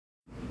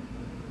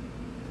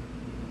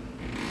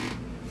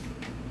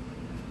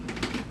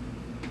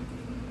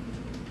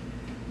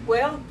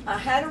Well, I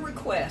had a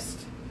request,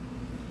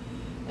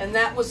 and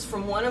that was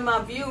from one of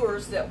my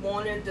viewers that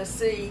wanted to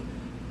see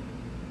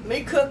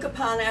me cook a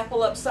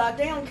pineapple upside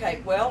down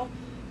cake. Well,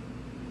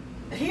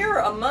 here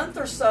a month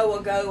or so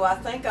ago, I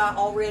think I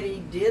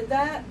already did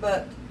that,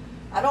 but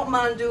I don't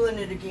mind doing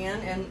it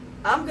again. And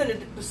I'm going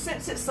to,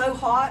 since it's so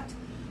hot,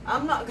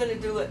 I'm not going to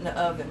do it in the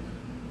oven.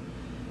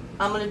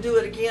 I'm going to do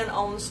it again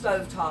on the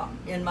stovetop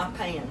in my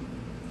pan.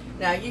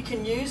 Now, you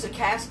can use a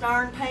cast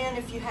iron pan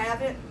if you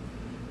have it.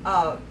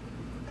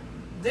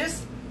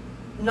 This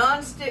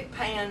non-stick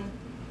pan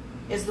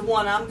is the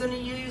one I'm going to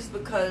use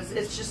because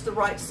it's just the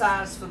right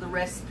size for the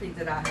recipe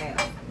that I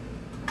have.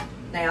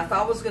 Now, if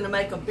I was going to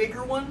make a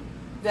bigger one,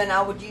 then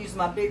I would use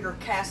my bigger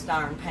cast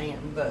iron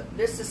pan, but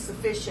this is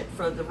sufficient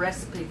for the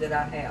recipe that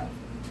I have.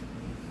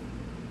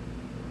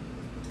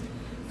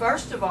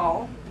 First of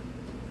all,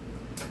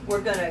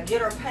 we're going to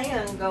get our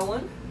pan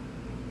going.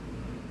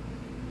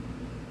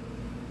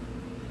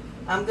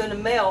 I'm going to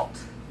melt,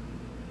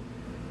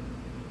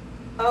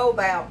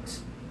 about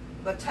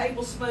a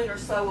tablespoon or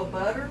so of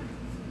butter.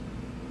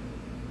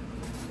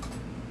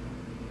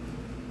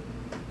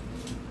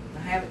 I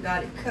haven't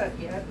got it cut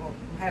yet, or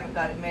I haven't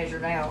got it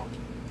measured out.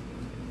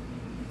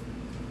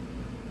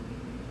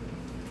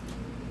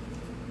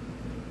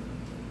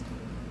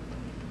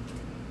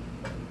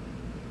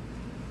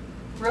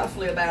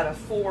 Roughly about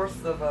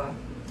 1/4 of a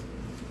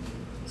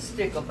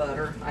stick of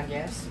butter, I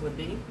guess, would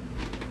be.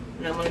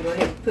 And I'm going to go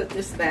ahead and put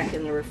this back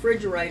in the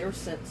refrigerator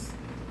since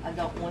I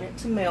don't want it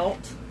to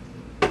melt.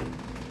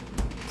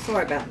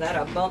 Sorry about that,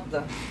 I bumped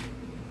the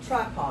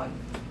tripod.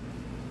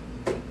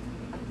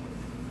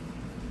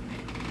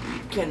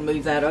 Can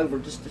move that over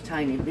just a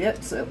tiny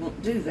bit so it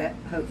won't do that,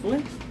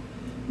 hopefully.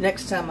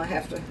 Next time I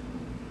have to,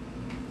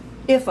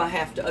 if I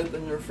have to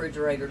open the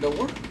refrigerator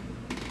door.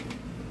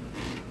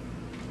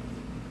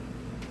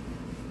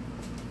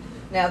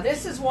 Now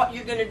this is what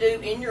you're going to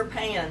do in your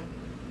pan.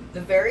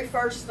 The very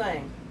first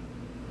thing,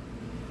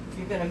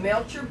 you're going to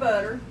melt your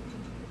butter.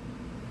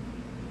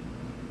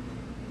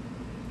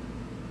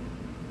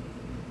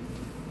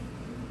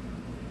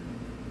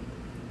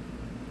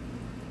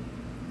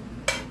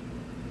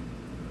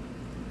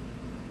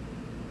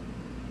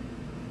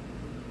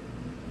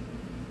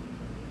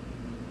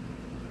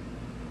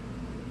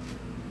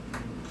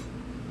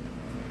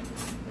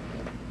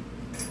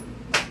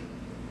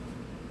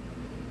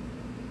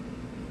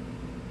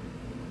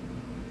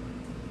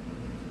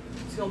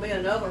 It's going to be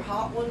another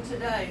hot one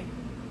today.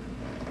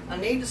 I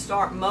need to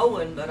start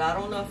mowing, but I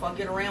don't know if I'll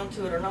get around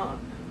to it or not.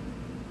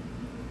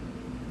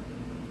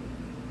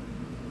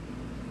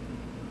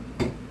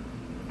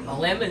 My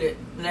lemonade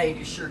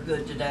is sure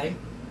good today.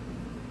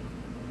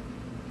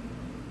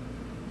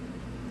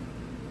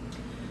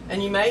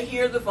 And you may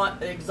hear the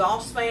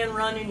exhaust fan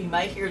running, you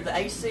may hear the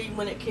AC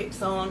when it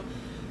kicks on,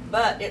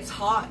 but it's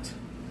hot.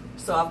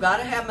 So I've got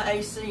to have my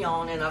AC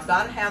on, and I've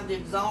got to have the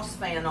exhaust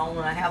fan on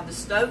when I have the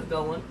stove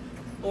going,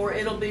 or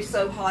it'll be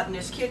so hot in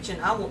this kitchen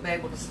I won't be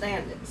able to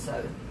stand it.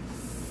 So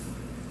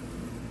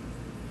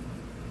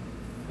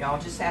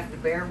y'all just have to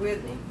bear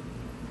with me.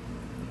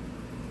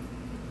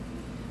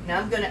 Now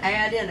I'm going to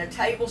add in a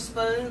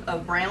tablespoon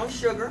of brown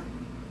sugar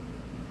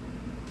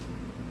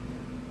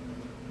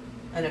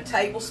and a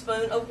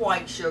tablespoon of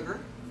white sugar.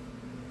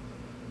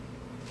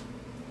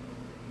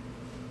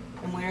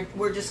 And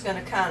we're just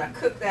going to kind of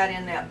cook that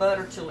in that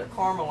butter till it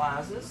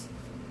caramelizes.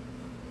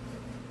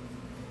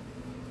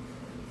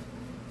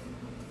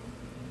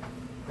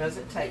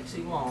 Doesn't take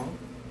too long.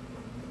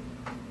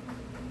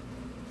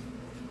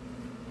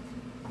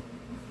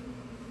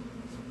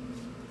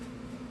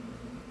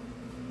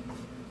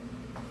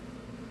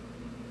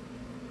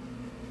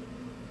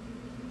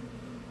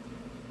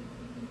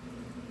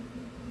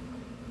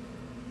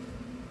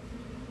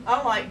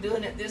 I like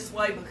doing it this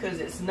way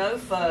because it's no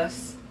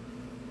fuss.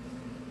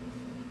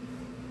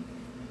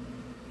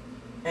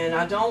 And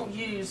I don't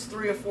use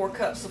 3 or 4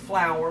 cups of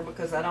flour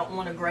because I don't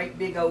want a great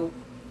big old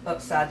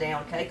upside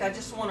down cake. I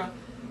just want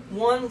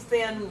one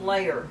thin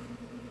layer.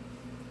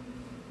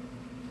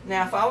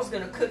 Now if I was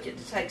going to cook it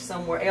to take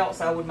somewhere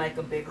else, I would make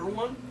a bigger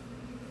one.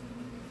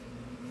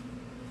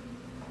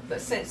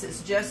 But since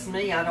it's just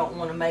me, I don't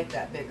want to make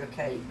that big a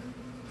cake.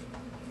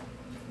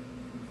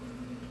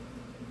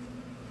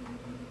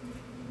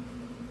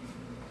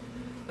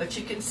 But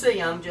you can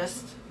see I'm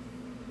just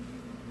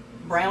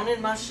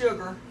browning my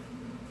sugar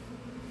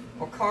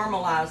or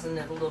caramelizing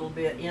it a little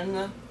bit in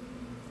the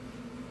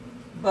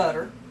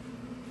butter.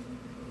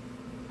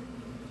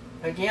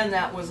 Again,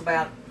 that was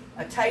about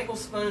a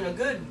tablespoon, a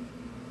good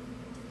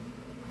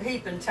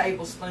heaping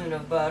tablespoon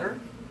of butter,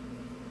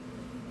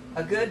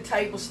 a good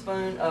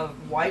tablespoon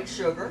of white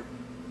sugar,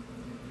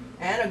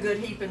 and a good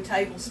heaping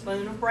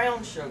tablespoon of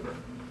brown sugar.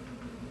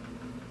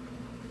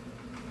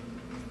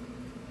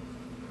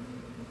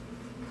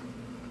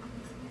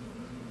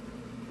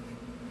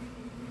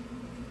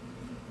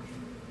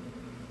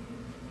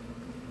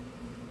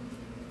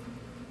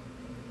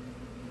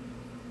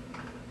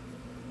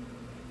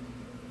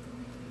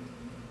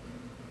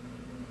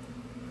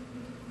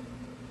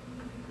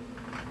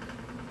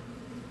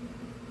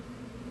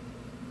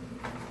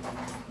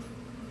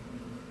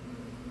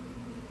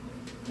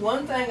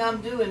 One thing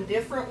I'm doing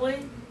differently,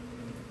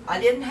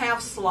 I didn't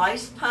have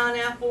sliced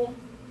pineapple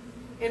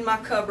in my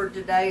cupboard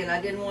today, and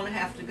I didn't want to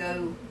have to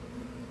go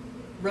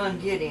run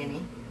get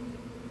any.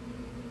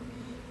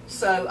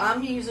 So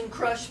I'm using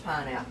crushed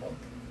pineapple.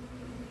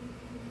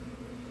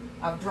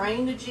 I've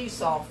drained the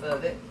juice off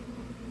of it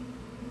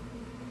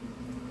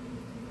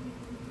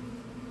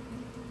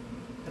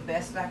the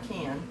best I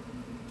can.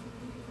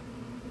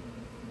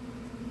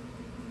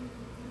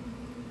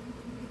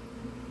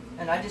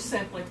 And I just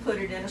simply put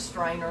it in a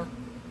strainer,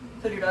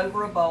 put it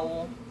over a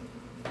bowl.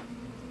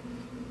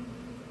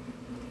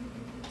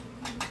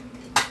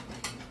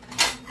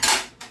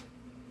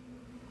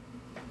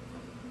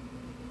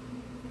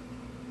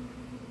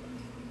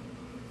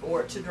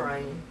 For it to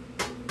drain.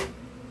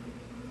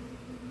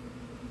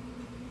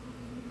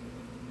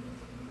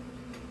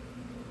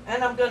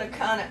 And I'm going to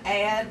kind of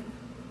add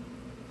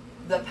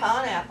the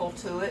pineapple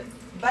to it,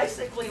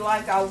 basically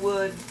like I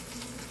would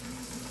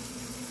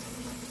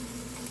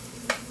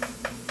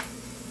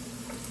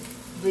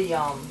the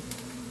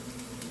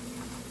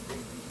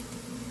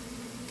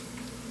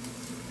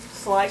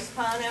sliced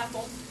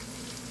pineapple.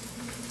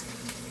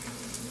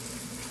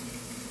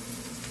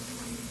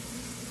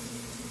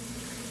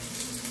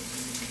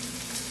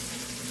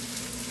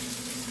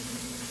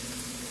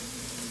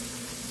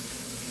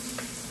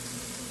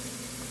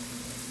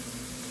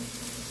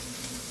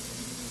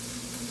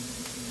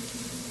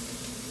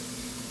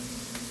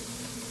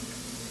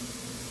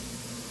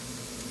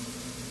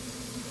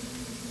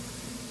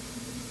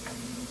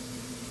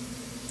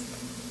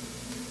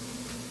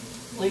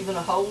 Leaving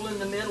a hole in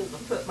the middle to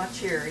put my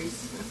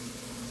cherries.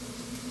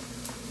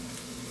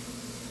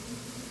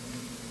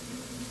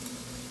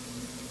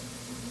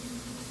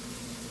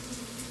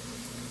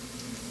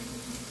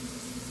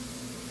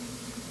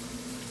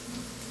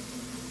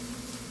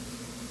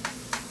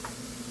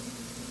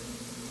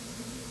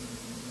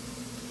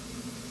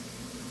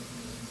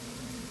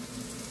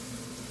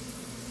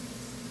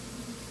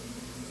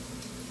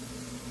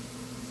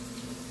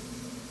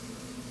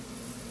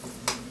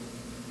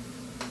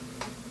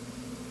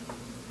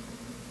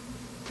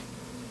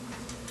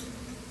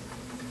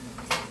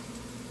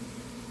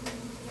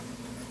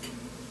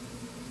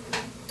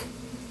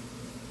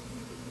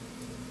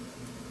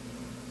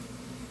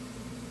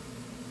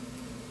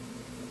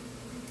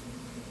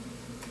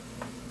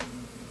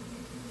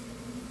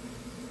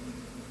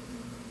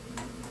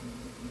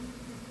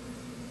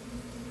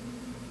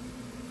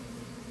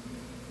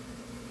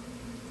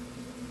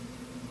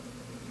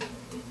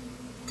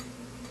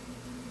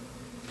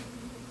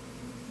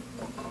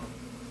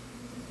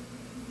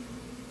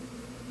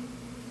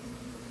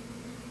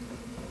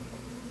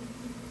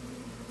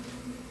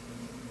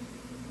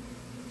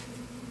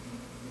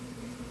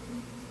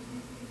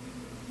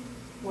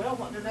 Well,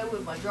 what to do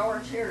with my jar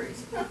of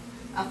cherries?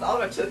 I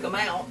thought I took them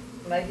out.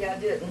 Maybe I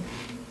didn't.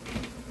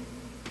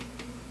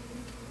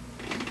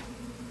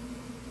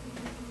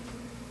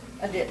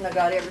 I didn't. I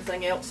got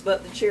everything else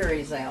but the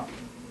cherries out.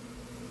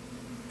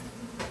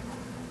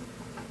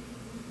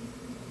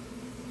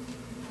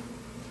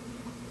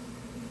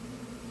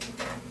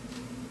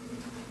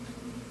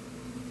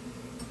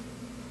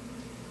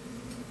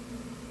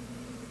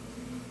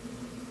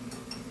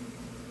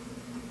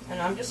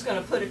 And I'm just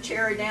going to put a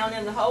cherry down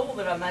in the hole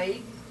that I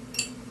made,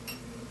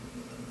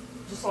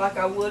 just like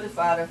I would if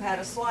I'd have had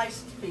a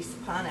sliced piece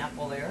of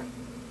pineapple there.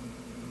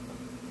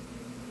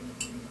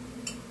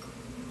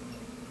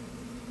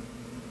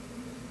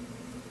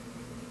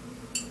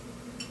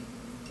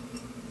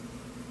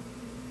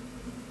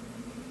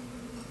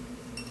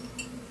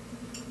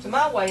 To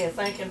my way of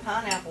thinking,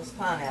 pineapple's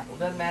pineapple.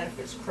 Doesn't matter if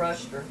it's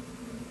crushed or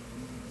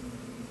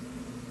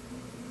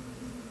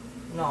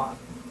not.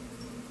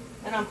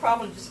 And I'm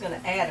probably just going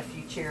to add a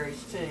few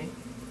cherries too.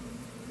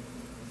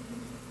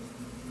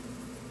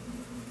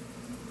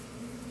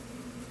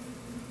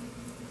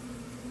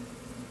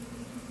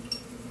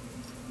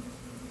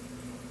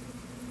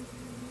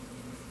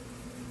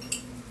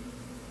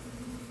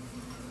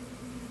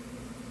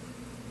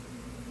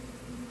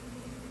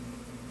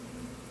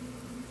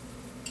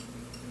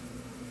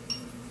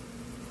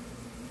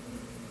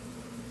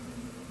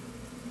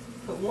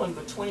 Put one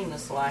between the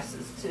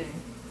slices too.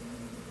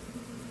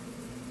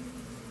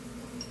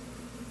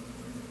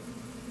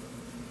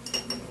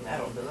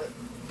 That'll do it.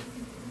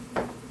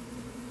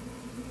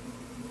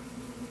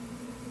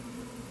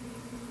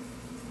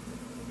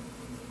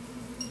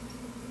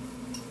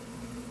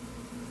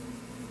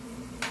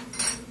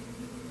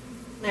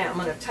 Now I'm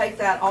going to take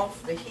that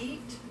off the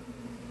heat,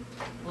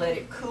 let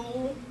it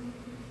cool,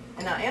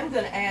 and I am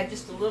going to add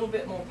just a little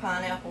bit more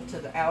pineapple to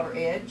the outer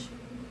edge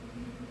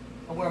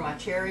of where my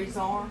cherries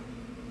are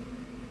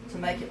to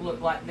make it look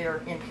like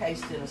they're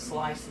encased in a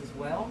slice as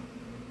well.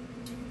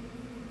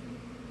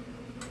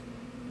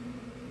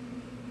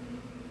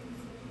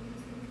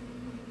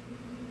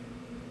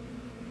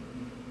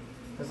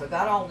 Because I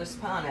got all this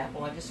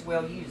pineapple, I just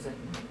well use it.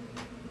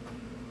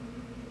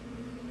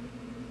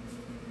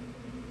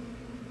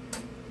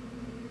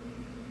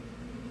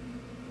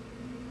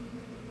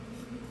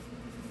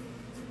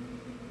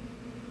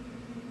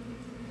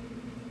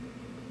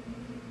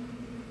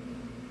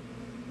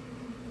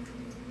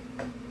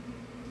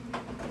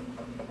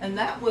 And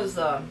that was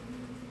a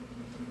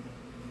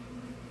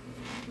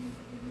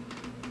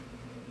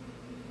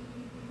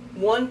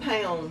 1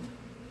 pound,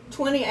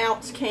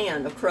 20-ounce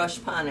can of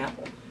crushed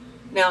pineapple.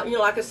 Now, you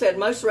know, like I said,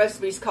 most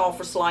recipes call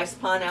for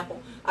sliced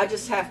pineapple. I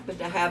just happen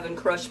to have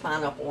crushed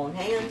pineapple on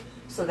hand,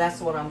 so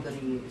that's what I'm going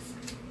to use.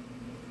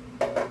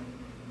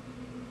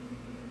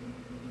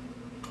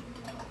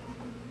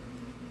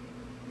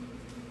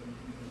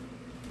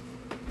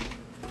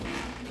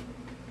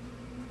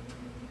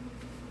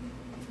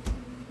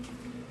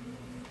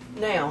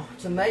 Now,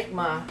 to make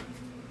my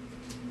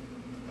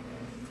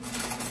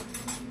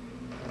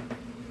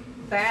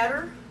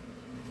batter,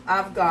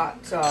 I've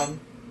got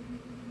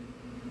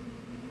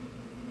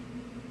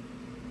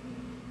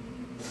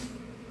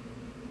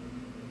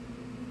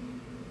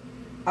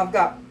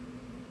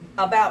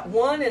about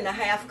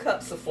 1.5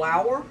 cups of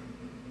flour.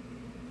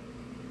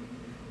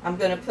 I'm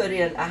going to put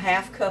in a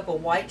 1/2 cup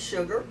of white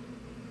sugar.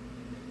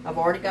 I've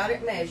already got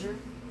it measured.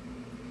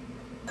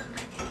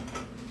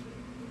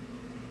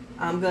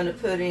 I'm going to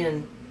put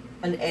in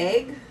an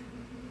egg.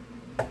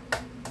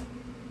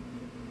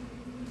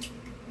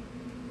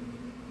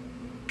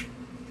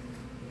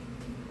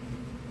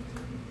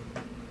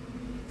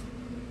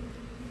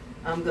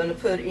 I'm going to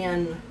put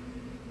in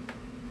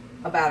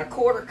about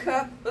 1/4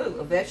 cup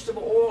of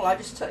vegetable oil. I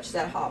just touched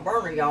that hot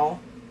burner, y'all.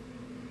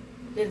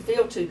 Didn't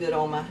feel too good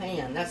on my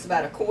hand. That's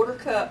about 1/4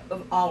 cup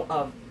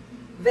of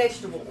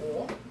vegetable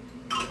oil.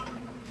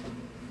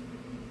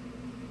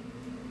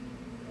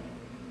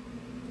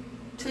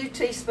 Two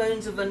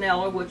teaspoons of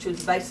vanilla, which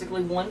is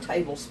basically 1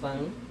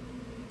 tablespoon.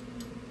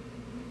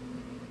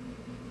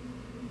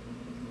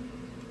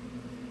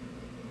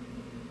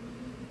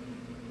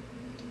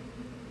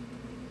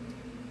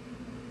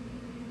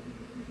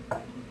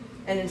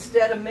 And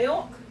instead of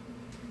milk,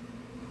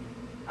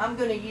 I'm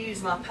going to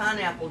use my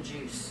pineapple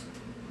juice.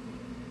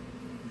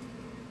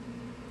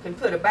 Can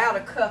put about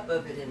 1 cup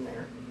of it in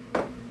there.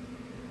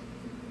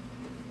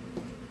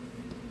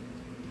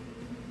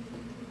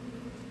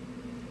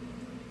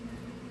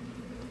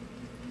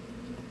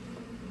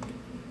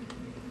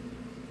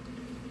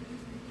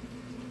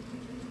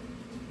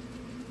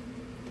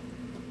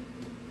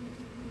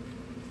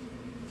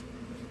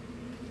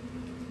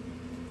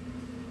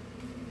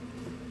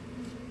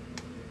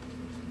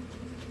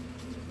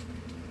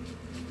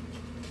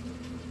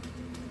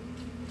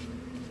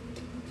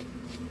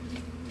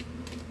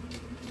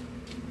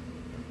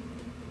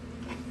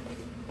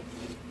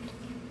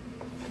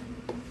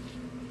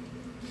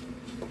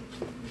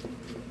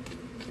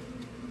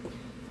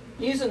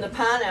 Using the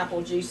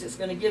pineapple juice, it's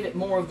going to give it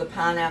more of the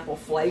pineapple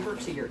flavor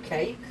to your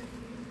cake,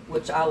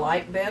 which I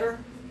like better.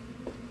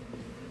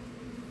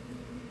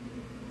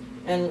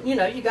 And, you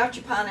know, you got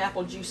your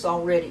pineapple juice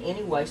already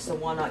anyway, so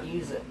why not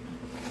use it?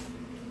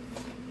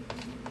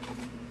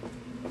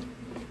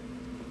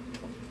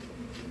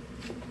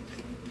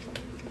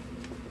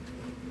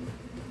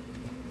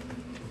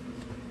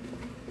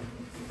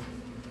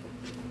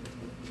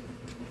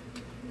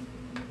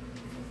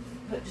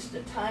 Put just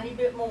a tiny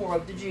bit more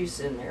of the juice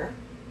in there.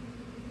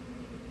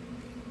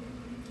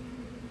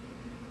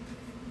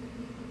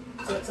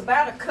 So it's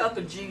about 1 cup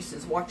of juice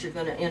is what you're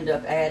going to end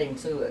up adding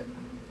to it.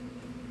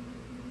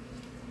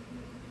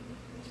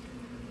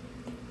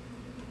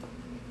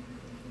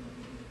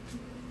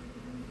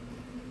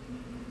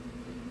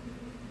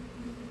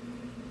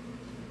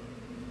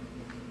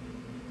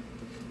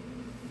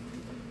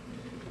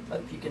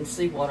 Hope you can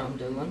see what I'm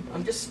doing.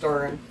 I'm just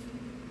stirring.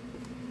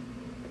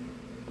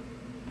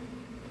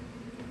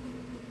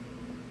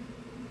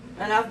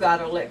 And I've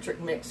got an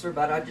electric mixer,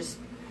 but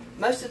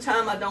most of the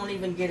time I don't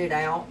even get it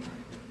out.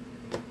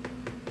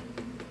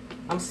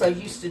 I'm so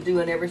used to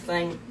doing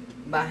everything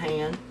by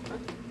hand.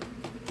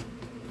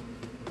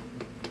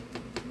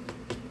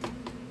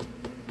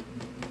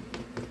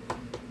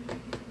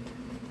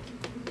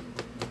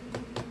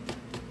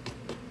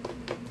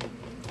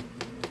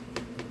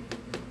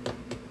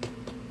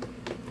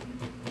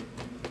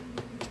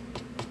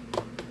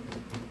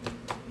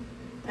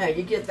 Now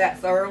you get that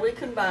thoroughly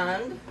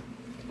combined.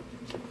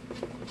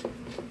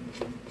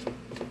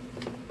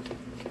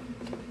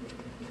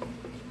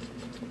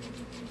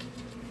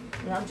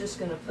 And I'm just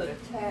going to put a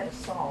tad of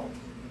salt.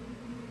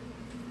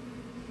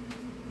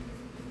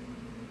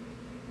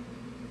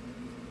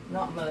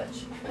 Not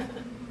much.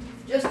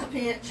 Just a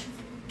pinch.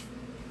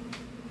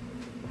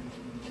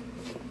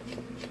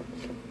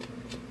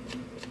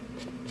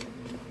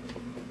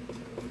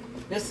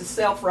 This is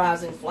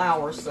self-rising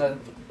flour, so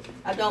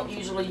I don't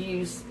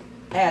usually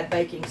add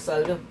baking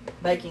soda,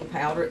 baking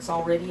powder. It's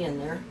already in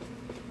there.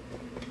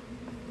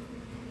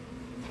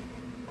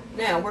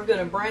 Now we're going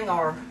to bring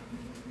our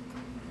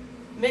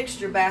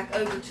mixture back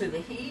over to the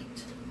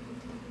heat.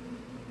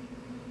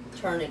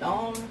 Turn it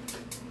on.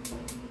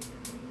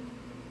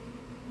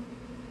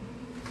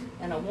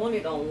 And I want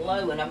it on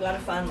low, and I've got to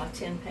find my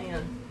tin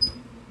pan.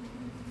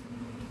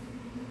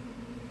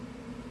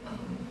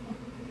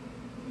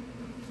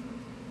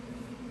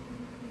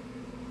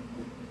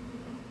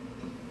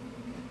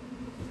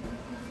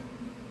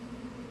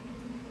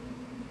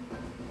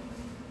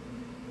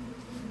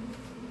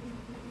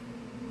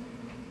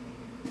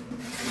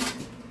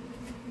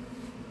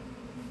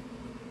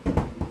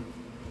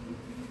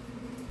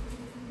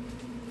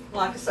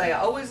 like I say, I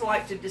always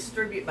like to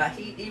distribute my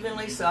heat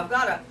evenly. So I've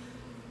got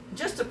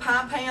just a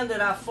pie pan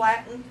that I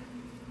flattened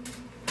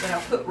that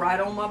I'll put right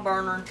on my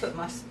burner and put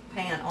my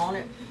pan on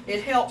it.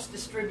 It helps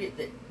distribute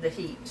the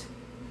heat.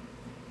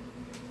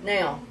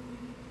 Now,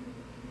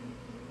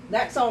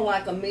 that's on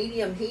like a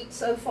medium heat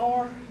so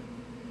far.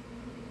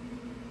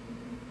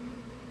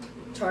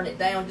 Turn it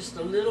down just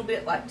a little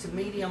bit, like to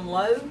medium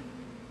low.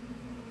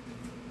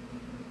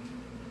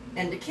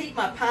 And to keep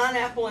my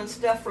pineapple and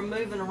stuff from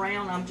moving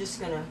around, I'm just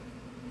going to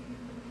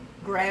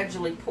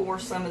gradually pour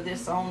some of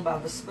this on by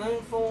the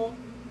spoonful,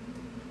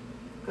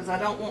 because I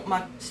don't want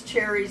my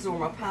cherries or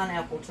my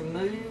pineapple to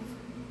move.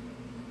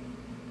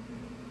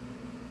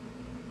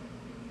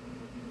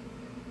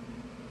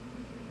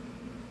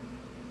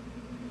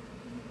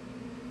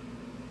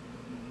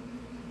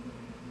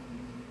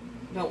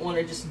 Don't want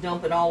to just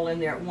dump it all in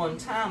there at one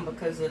time,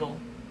 because it'll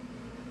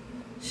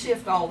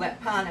shift all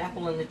that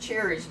pineapple and the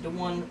cherries to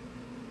one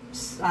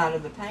side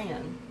of the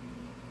pan.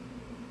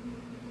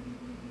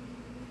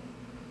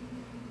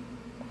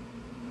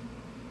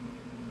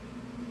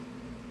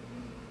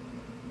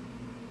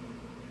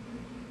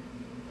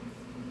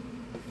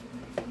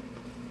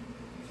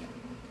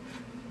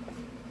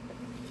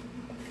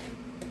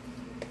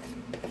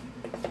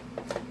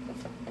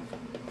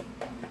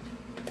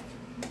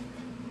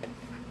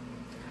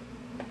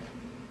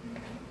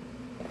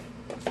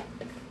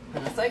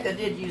 And I think I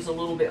did use a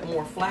little bit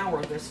more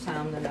flour this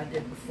time than I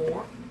did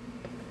before.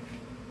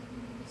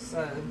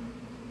 So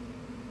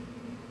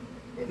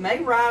it may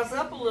rise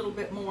up a little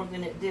bit more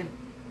than it did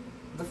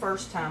the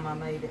first time I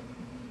made it.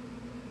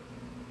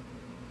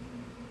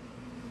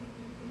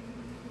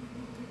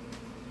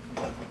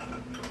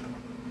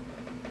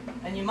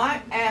 And you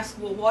might ask,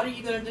 well, what are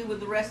you going to do with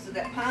the rest of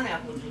that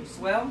pineapple juice?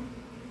 Well,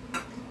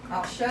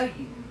 I'll show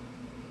you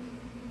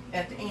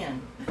at the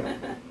end.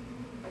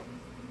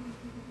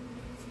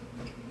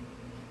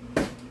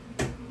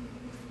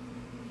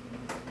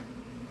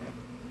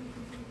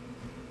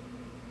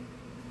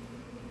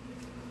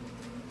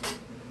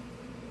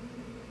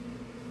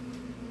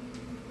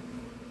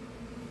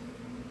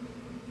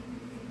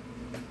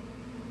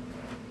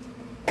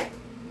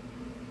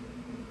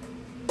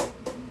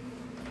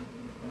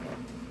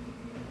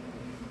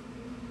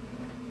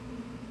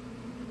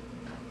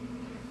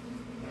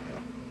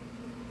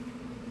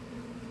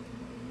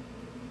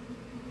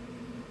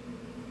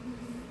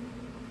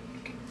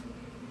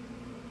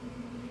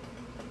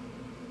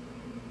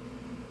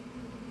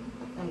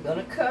 I'm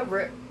going to cover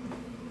it,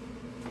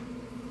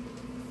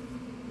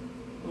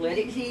 let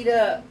it heat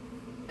up,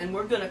 and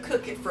we're going to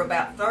cook it for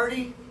about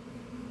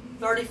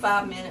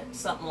 35 minutes,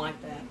 something like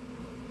that.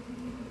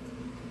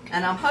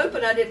 And I'm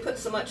hoping I didn't put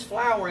so much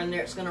flour in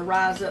there it's going to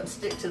rise up and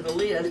stick to the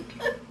lid.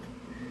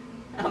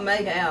 I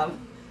may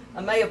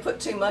have put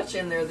too much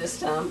in there this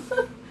time.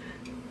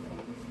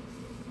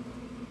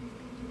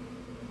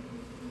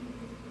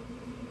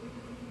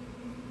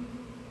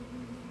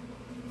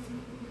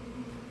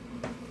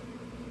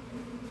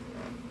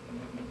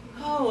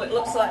 Oh, it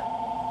looks like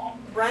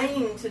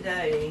rain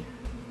today.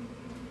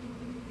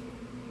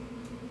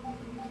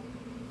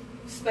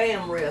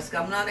 Spam risk.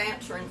 I'm not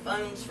answering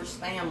phones for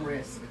spam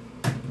risk.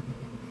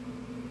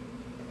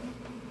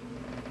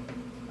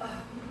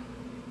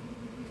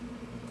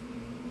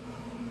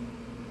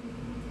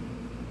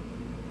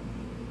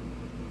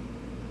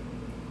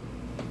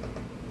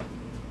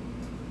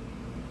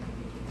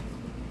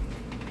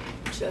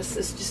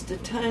 Just a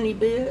tiny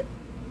bit.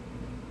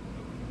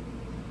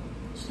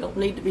 You don't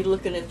need to be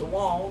looking at the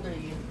wall, do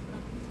you?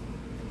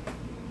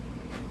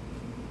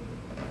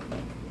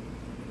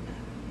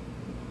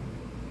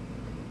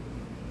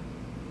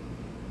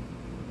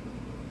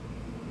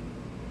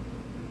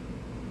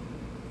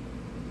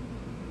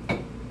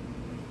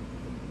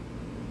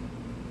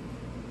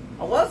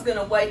 I was going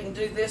to wait and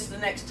do this the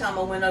next time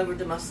I went over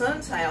to my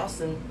son's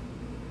house and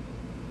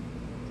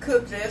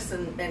cook this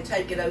and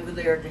take it over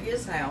there to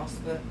his house,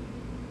 but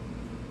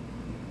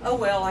oh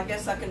well, I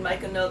guess I can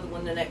make another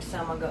one the next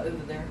time I go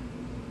over there.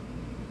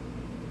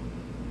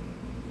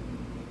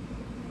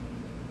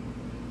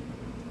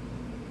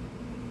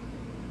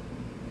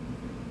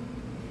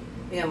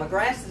 Yeah, my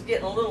grass is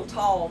getting a little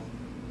tall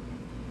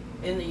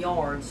in the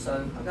yard,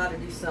 so I got to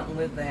do something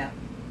with that.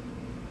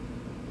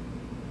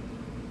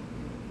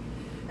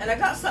 And I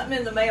got something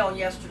in the mail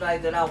yesterday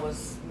that I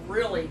was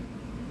really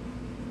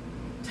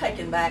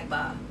taken back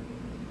by.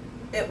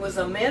 It was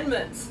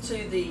amendments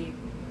to the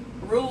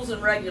rules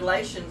and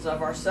regulations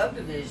of our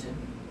subdivision.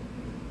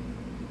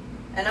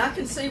 And I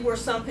can see where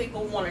some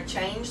people want to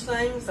change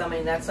things. I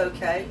mean, that's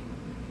okay.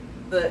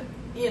 But,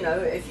 you know,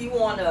 if you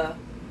want to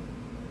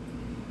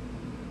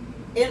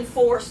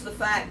enforce the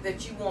fact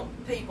that you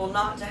want people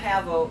not to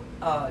have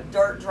a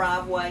dirt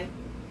driveway,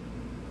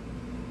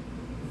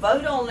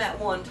 vote on that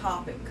one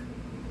topic.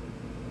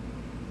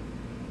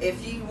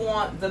 If you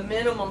want the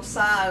minimum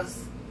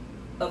size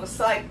of a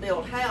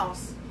site-built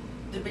house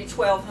to be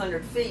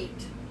 1,200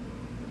 feet,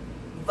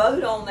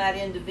 vote on that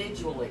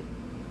individually.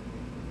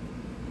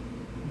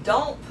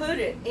 Don't put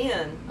it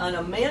in an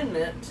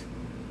amendment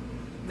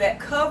that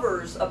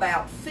covers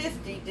about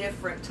 50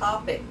 different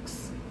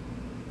topics,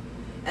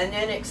 and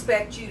then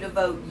expect you to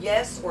vote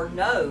yes or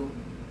no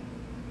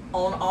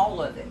on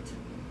all of it.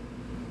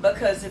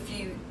 Because if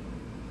you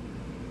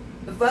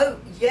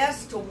vote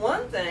yes to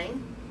one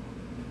thing,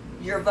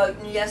 you're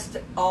voting yes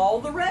to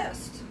all the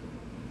rest.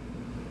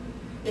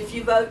 If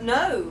you vote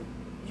no,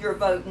 you're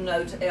voting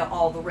no to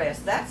all the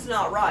rest. That's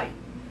not right.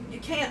 You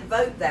can't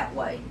vote that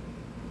way.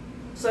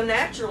 So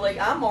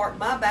naturally, I marked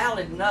my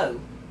ballot no,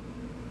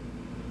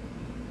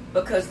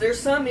 because there's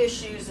some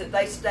issues that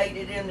they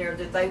stated in there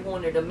that they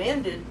wanted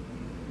amended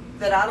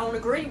that I don't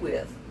agree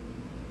with.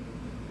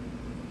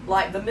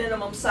 Like the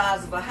minimum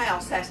size of a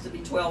house has to be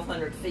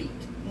 1,200 feet.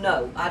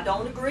 No, I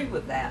don't agree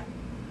with that.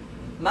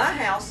 My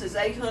house is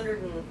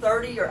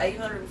 830 or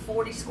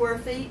 840 square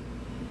feet,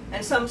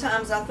 and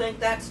sometimes I think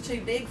that's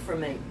too big for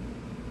me.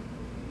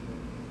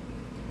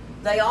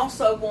 They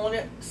also want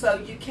it so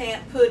you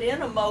can't put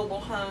in a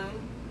mobile home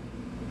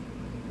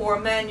or a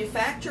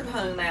manufactured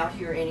home out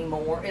here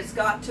anymore. It's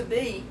got to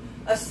be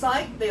a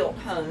site-built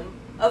home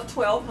of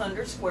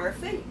 1,200 square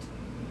feet.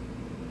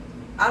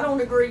 I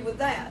don't agree with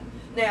that.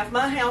 Now, if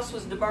my house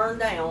was to burn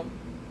down,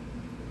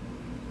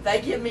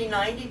 they give me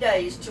 90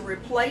 days to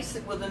replace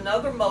it with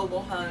another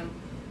mobile home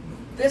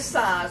this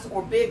size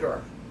or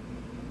bigger.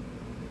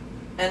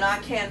 And I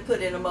can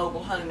put in a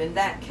mobile home in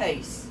that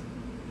case.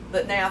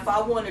 But now, if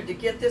I wanted to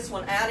get this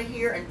one out of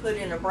here and put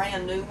in a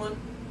brand new one,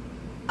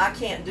 I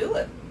can't do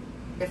it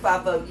if I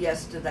vote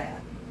yes to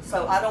that.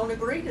 So I don't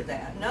agree to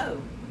that,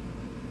 no.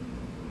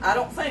 I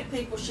don't think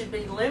people should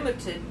be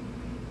limited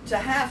to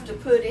have to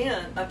put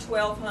in a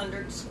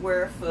 1,200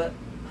 square foot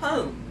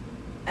home,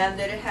 and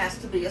that it has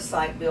to be a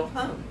site-built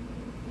home.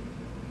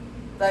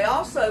 They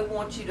also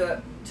want you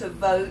to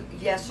vote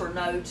yes or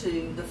no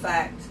to the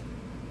fact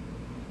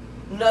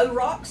no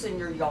rocks in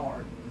your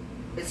yard.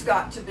 It's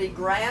got to be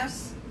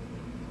grass,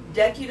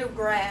 decorative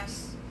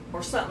grass,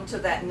 or something to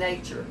that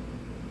nature.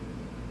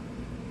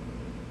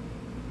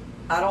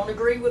 I don't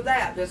agree with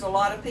that. There's a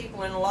lot of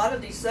people in a lot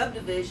of these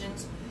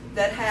subdivisions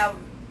that have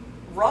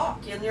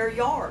rock in their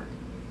yard.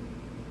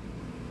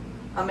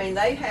 I mean,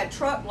 they had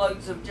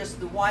truckloads of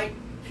just the white,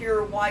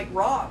 pure white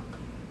rock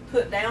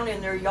put down in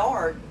their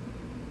yard,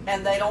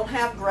 and they don't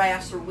have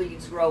grass or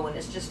weeds growing.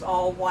 It's just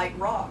all white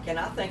rock, and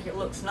I think it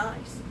looks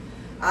nice.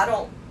 I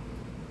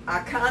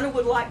kind of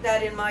would like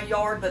that in my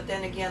yard, but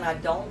then again, I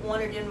don't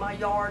want it in my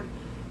yard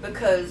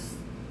because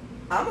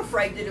I'm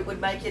afraid that it would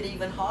make it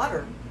even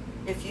hotter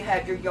if you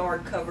had your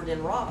yard covered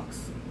in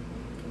rocks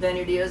than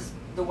it is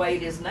the way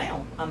it is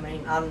now. I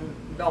mean, I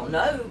don't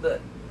know,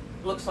 but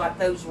it looks like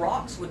those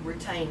rocks would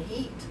retain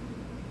heat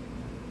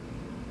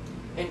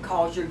and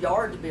cause your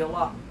yard to be a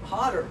lot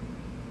hotter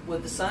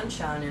with the sun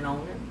shining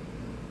on it.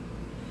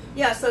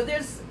 Yeah, so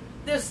there's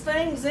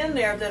things in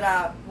there that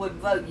I would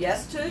vote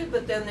yes to,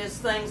 but then there's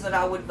things that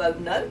I would vote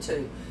no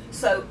to.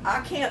 So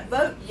I can't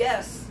vote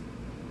yes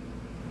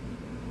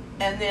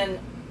and then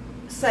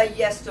say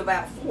yes to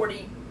about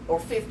 40 or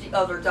 50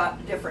 other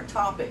different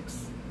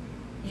topics.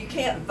 You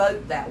can't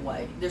vote that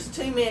way. There's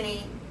too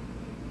many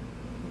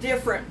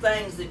different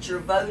things that you're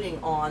voting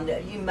on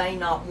that you may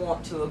not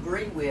want to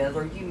agree with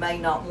or you may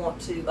not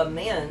want to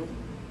amend,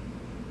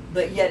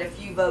 but yet if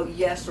you vote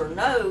yes or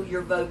no,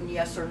 you're voting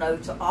yes or no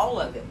to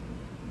all of it.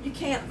 You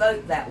can't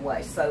vote that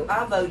way, so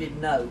I voted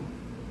no.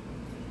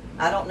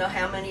 I don't know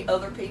how many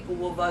other people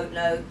will vote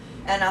no,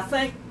 and I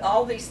think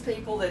all these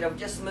people that have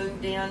just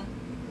moved in,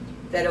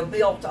 that have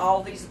built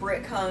all these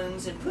brick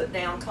homes and put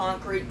down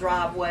concrete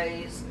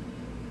driveways,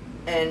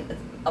 and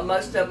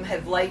most of them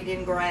have laid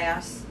in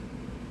grass,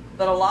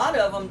 but a lot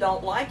of them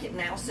don't like it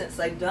now since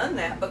they've done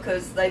that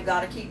because they've got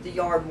to keep the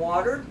yard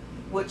watered,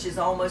 which is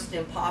almost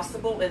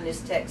impossible in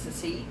this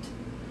Texas heat.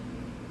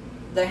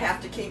 They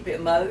have to keep it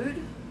mowed.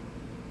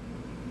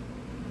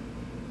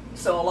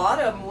 So a lot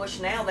of them wish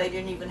now they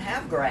didn't even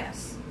have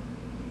grass.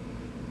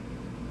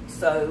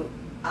 So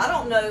I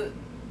don't know.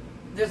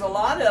 There's a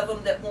lot of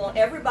them that want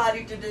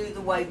everybody to do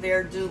the way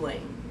they're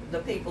doing, the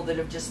people that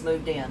have just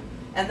moved in.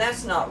 And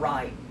that's not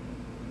right.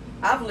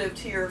 I've lived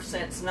here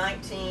since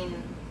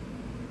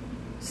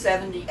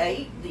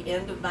 1978, the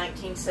end of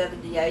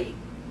 1978,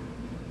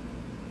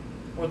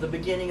 or the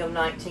beginning of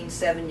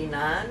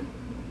 1979,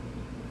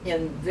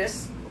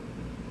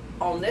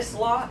 on this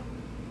lot.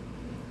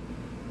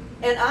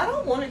 And I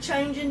don't want to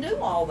change and do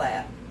all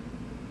that.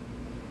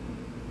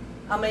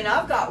 I mean,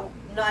 I've got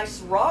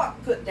nice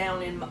rock put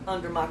down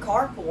under my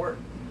carport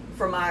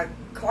for my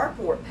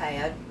carport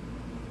pad.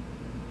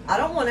 I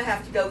don't want to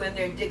have to go in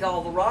there and dig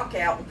all the rock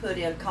out and put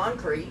in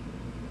concrete.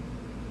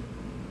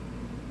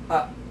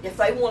 If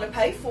they want to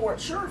pay for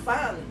it, sure,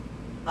 fine.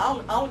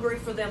 I'll agree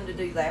for them to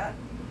do that.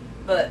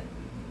 But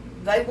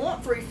they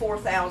want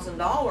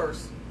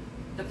 $3,000-4,000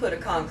 to put a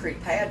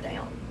concrete pad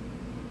down,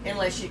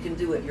 unless you can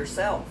do it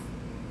yourself.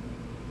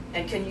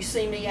 And can you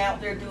see me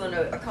out there doing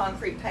a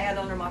concrete pad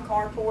under my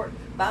carport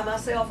by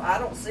myself? I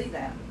don't see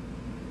that.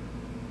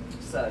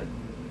 So,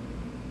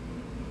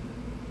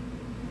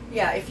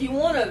 yeah, if you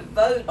want to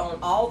vote on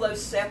all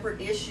those separate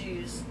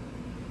issues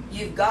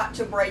You've got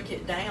to break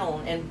it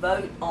down and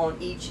vote on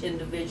each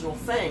individual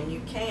thing.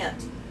 You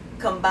can't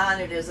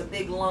combine it as a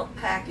big lump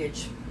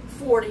package,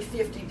 40,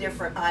 50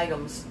 different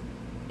items,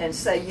 and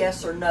say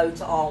yes or no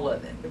to all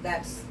of it.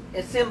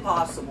 It's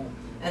impossible,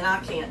 and I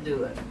can't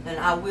do it, and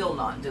I will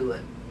not do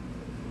it.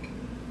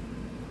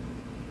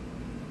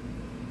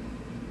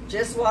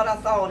 Just what I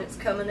thought, it's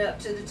coming up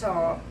to the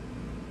top.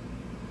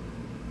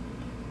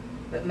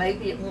 But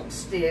maybe it won't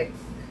stick.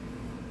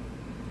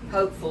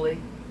 Hopefully.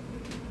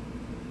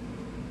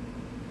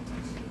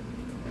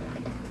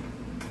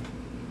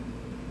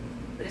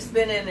 But it's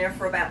been in there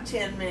for about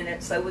 10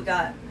 minutes, so we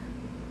got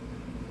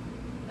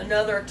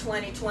another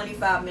 20,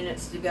 25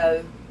 minutes to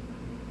go.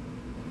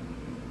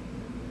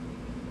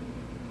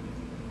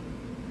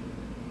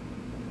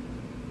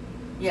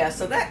 Yeah,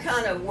 so that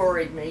kind of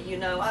worried me. You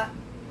know, I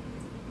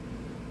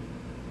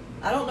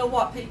don't know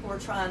what people are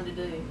trying to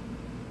do.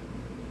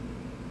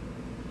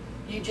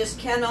 You just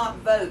cannot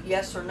vote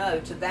yes or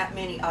no to that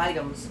many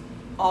items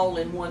all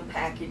in one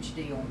package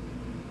deal.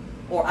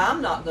 Or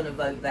I'm not going to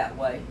vote that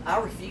way. I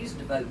refuse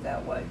to vote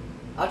that way.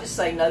 I'll just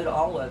say no to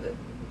all of it.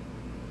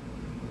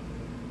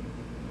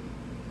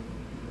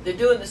 They're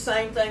doing the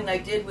same thing they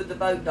did with the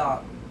boat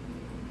dock.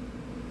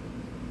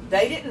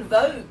 They didn't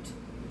vote,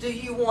 do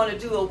you want to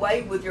do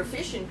away with your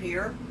fishing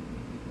pier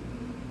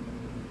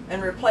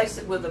and replace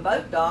it with a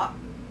boat dock?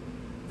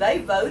 They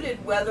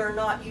voted whether or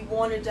not you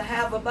wanted to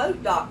have a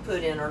boat dock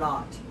put in or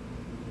not.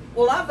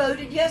 Well, I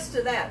voted yes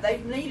to that.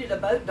 They've needed a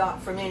boat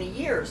dock for many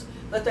years,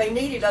 but they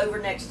need it over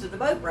next to the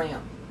boat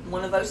ramp,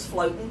 one of those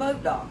floating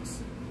boat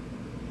docks.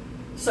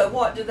 So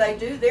what do?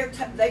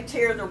 They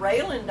tear the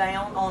railing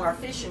down on our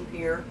fishing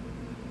pier.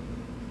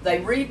 They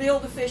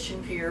rebuild the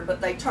fishing pier, but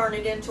they turn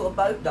it into a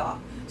boat dock.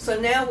 So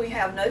now we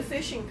have no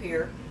fishing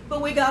pier,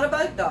 but we got a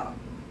boat dock.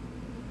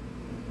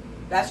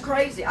 That's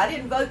crazy. I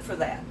didn't vote for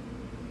that.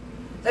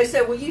 They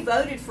said, well, you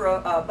voted for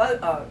a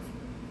boat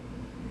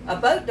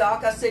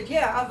dock. I said,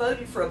 yeah, I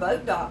voted for a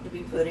boat dock to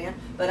be put in,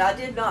 but I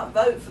did not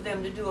vote for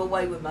them to do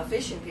away with my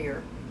fishing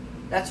pier.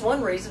 That's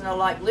one reason I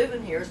like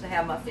living here, is to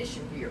have my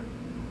fishing pier.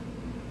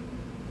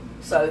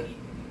 So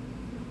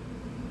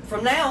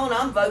from now on,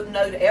 I'm voting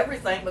no to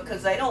everything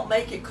because they don't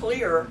make it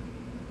clear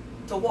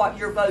to what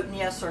you're voting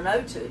yes or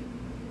no to.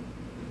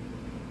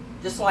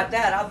 Just like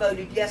that, I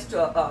voted yes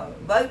to a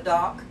boat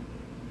dock,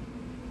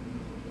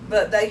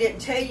 but they didn't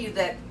tell you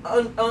that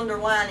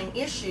underlining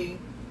issue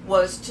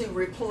was to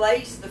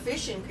replace the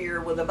fishing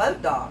pier with a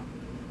boat dock.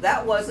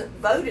 That wasn't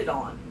voted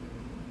on.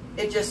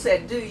 It just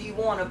said, do you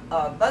want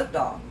a boat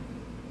dock?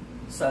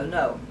 So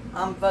no,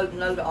 I'm voting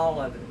no to all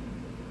of it.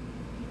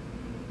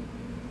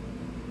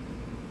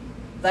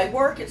 They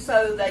work it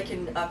so they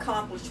can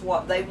accomplish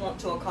what they want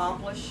to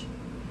accomplish,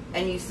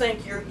 and you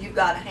think you've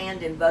got a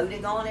hand in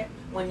voting on it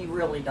when you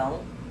really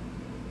don't.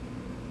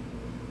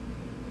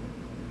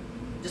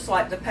 Just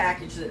like the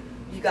package that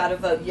you got to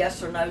vote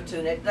yes or no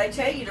to. And they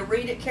tell you to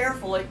read it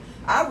carefully.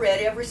 I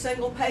read every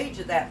single page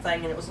of that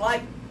thing, and it was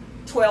like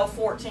 12,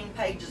 14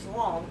 pages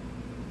long.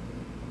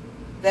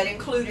 That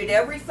included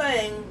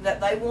everything that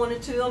they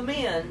wanted to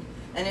amend.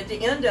 And at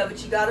the end of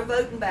it, you got a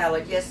voting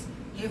ballot. Yes,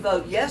 you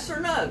vote yes or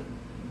no.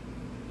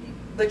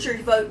 But you're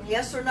voting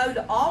yes or no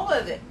to all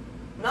of it.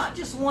 Not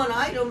just one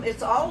item,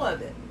 it's all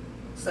of it.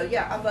 So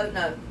yeah, I vote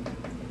no.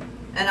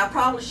 And I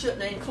probably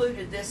shouldn't have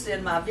included this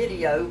in my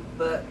video,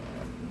 but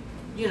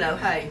you know,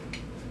 hey,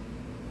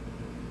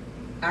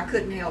 I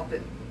couldn't help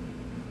it.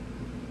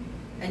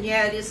 And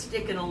yeah, it is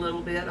sticking a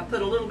little bit. I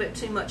put a little bit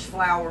too much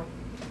flour.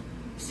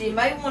 So you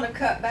may want to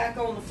cut back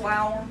on the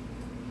flour.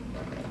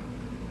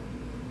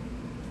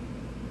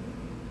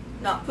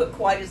 Not put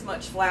quite as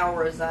much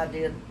flour as I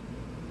did.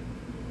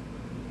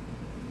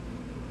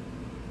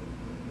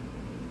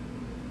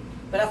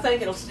 But I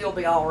think it'll still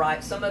be all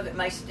right. Some of it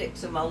may stick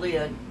to my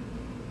lid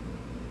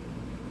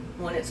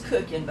when it's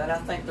cooking, but I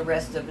think the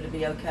rest of it will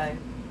be okay.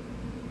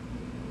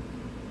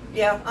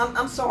 Yeah,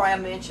 I'm sorry I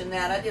mentioned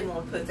that. I didn't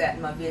want to put that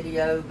in my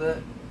video, but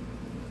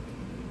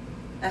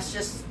that's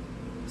just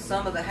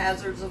some of the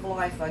hazards of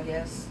life, I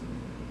guess.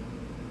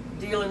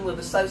 Dealing with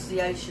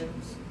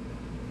associations.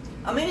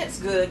 I mean, it's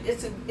good.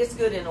 It's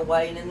good in a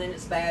way, and then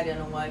it's bad in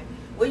a way.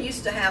 We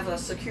used to have a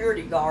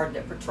security guard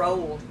that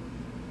patrolled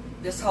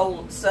this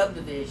whole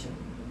subdivision.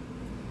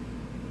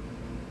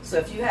 So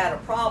if you had a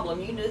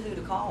problem, you knew who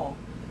to call.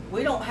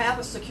 We don't have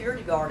a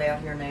security guard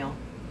out here now.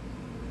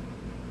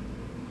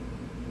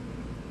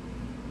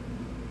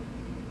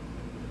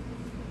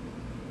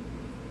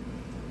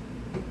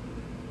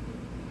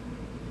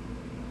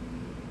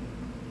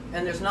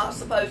 And there's not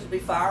supposed to be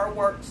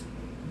fireworks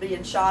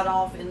being shot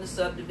off in the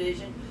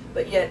subdivision,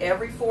 but yet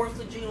every 4th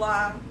of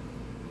July,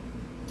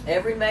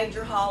 every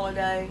major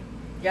holiday,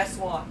 guess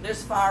what?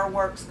 There's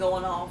fireworks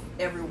going off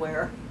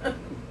everywhere.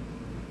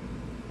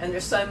 And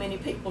there's so many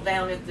people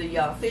down at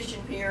the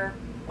fishing pier,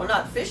 well,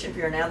 not the fishing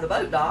pier now, the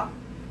boat dock,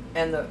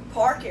 and the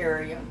park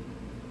area.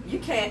 You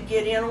can't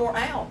get in or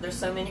out. There's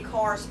so many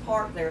cars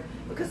parked there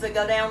because they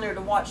go down there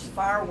to watch the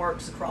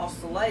fireworks across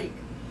the lake.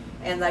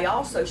 And they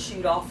also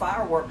shoot off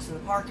fireworks in the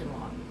parking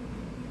lot.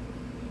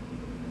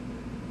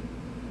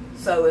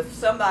 So if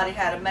somebody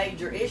had a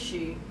major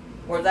issue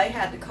or they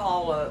had to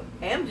call an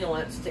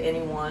ambulance to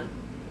anyone,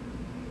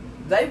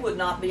 they would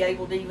not be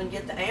able to even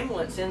get the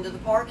ambulance into the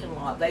parking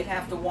lot. They'd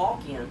have to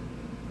walk in.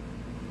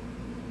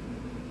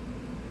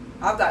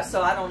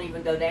 So I don't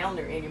even go down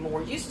there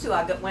anymore. Used to,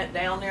 I went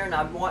down there and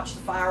I'd watch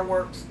the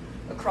fireworks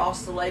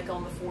across the lake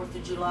on the 4th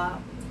of July,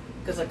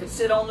 because I could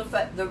sit on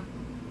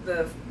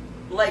the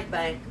lake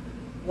bank,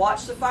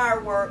 watch the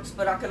fireworks,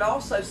 but I could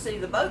also see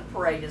the boat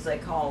parade, as they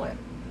call it.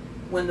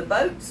 When the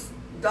boats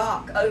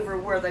dock over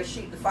where they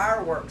shoot the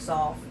fireworks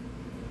off,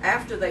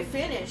 after they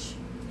finish,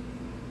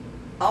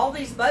 all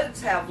these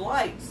boats have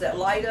lights that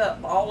light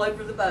up all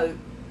over the boat,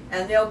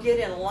 and they'll get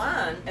in a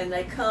line and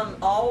they come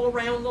all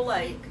around the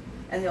lake,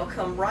 and they'll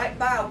come right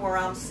by where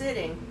I'm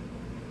sitting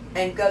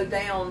and go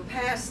down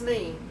past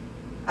me,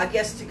 I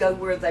guess, to go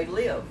where they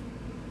live.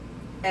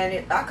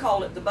 And I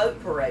call it the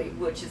boat parade,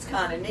 which is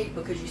kind of neat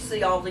because you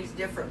see all these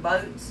different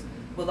boats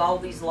with all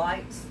these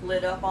lights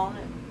lit up on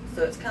it.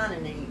 So it's kind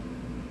of neat.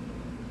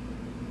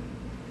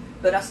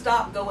 But I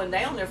stopped going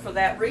down there for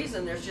that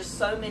reason. There's just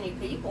so many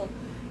people.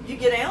 You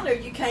get down there,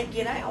 you can't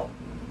get out.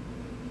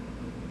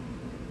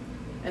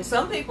 And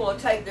some people will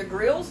take their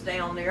grills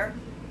down there,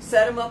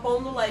 set them up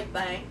on the lake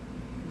bank,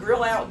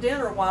 grill out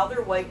dinner while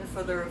they're waiting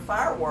for their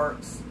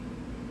fireworks.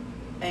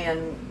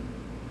 And,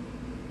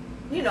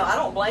 you know, I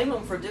don't blame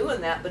them for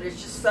doing that, but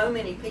it's just so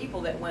many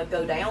people that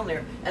go down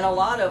there, and a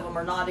lot of them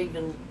are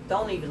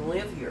don't even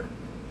live here,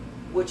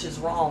 which is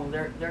wrong.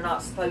 They're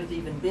not supposed to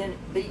even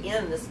be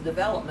in this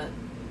development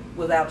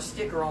without a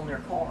sticker on their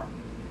car,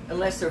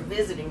 unless they're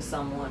visiting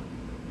someone.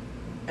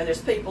 And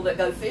there's people that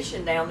go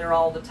fishing down there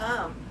all the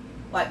time.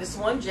 Like this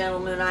one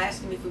gentleman, I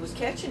asked him if he was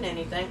catching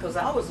anything because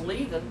I was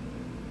leaving.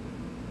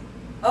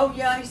 Oh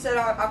yeah, he said,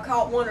 I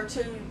caught one or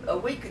two a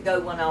week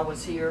ago when I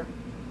was here.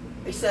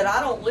 He said,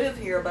 I don't live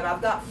here, but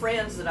I've got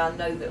friends that I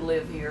know that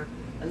live here,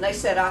 and they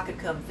said I could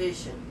come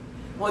fishing.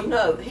 Well,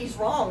 no, he's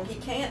wrong. He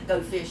can't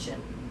go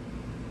fishing.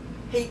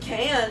 He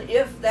can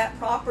if that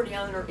property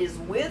owner is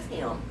with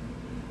him,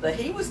 but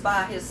he was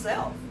by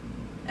himself,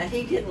 and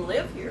he didn't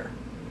live here,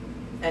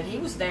 and he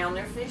was down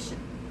there fishing.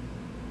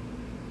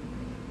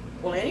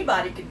 Well,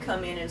 anybody could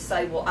come in and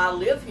say, well, I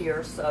live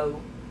here, so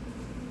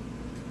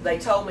they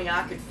told me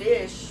I could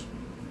fish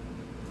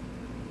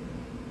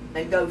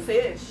and go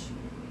fish.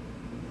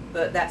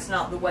 But that's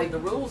not the way the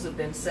rules have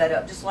been set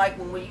up. Just like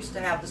when we used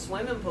to have the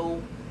swimming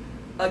pool,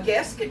 a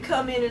guest could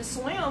come in and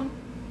swim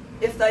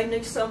if they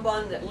knew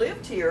someone that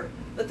lived here,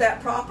 but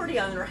that property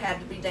owner had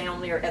to be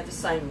down there at the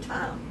same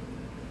time.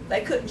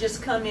 They couldn't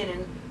just come in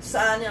and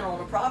sign in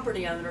on a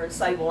property owner and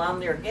say, well, I'm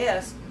their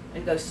guest,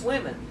 and go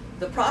swimming.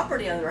 The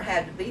property owner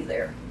had to be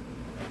there.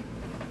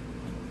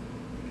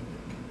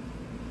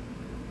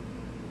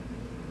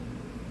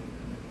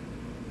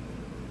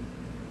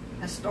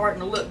 It's starting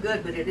to look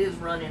good, but it is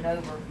running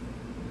over.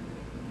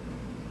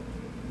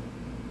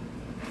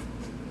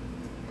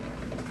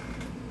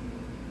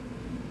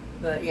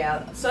 But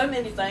yeah, so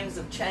many things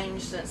have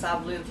changed since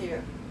I've lived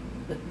here,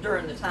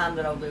 during the time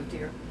that I've lived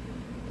here.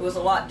 It was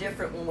a lot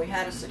different when we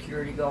had a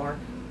security guard.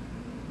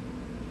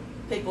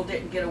 People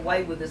didn't get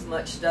away with as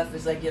much stuff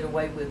as they get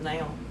away with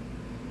now.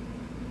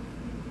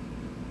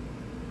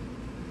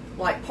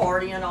 Like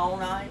partying all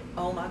night.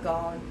 Oh my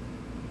God.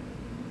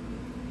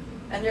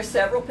 And there's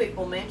several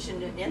people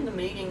mentioned in the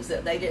meetings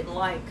that they didn't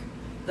like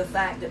the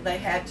fact that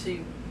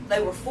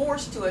they were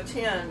forced to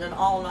attend an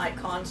all-night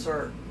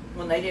concert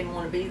when they didn't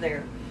want to be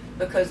there,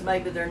 because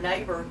maybe their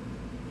neighbor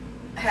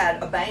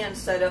had a band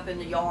set up in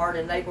the yard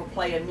and they were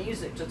playing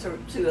music to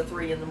 2 or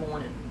 3 in the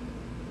morning.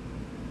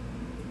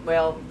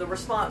 Well, the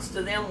response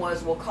to them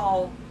was, well,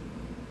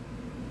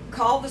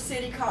 call the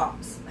city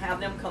cops, have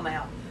them come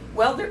out.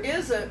 Well, there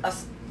is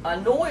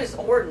a noise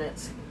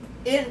ordinance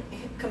in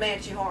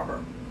Comanche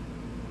Harbor.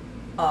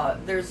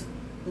 There's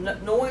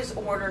noise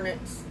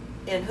ordinance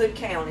in Hood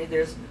County.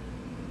 There's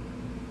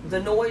the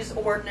noise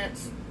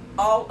ordinance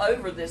all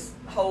over this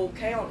whole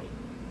county.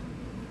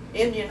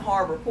 Indian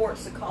Harbor, Port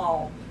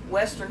Sakal,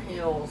 Western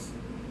Hills,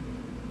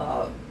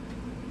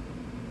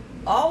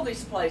 all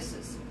these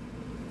places.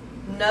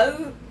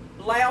 No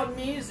loud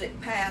music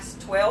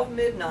past 12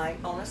 midnight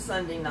on a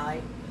Sunday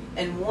night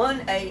and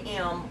 1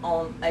 a.m.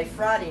 on a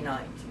Friday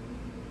night.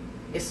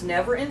 It's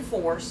never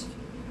enforced.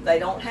 They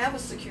don't have a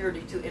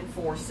security to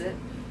enforce it,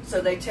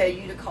 so they tell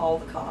you to call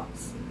the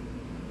cops.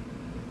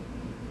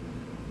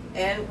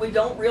 And we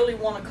don't really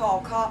want to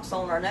call cops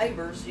on our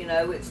neighbors. You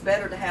know, it's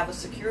better to have a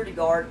security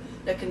guard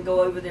that can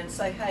go over there and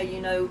say, hey,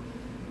 you know,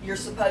 you're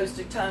supposed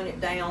to tone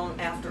it down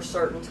after a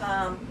certain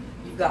time.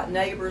 You've got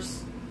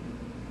neighbors.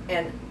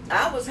 And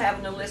I was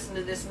having to listen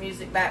to this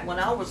music back when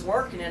I was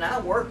working, and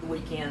I worked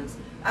weekends.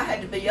 I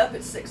had to be up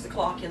at 6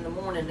 o'clock in the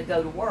morning to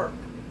go to work.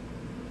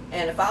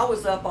 And if I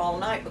was up all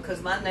night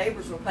because my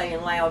neighbors were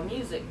playing loud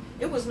music,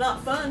 it was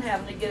not fun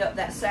having to get up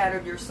that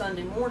Saturday or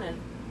Sunday morning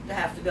to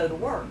have to go to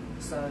work.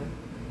 So,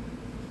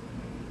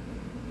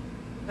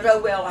 but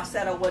oh well, I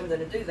said I wasn't going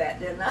to do that,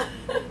 didn't I?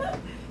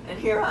 And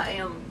here I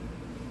am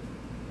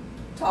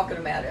talking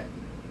about it.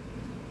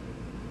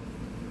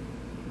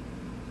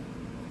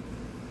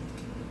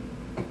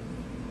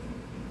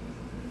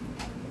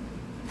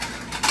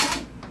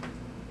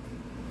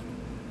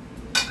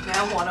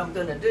 what I'm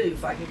going to do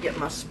if I can get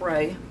my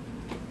spray.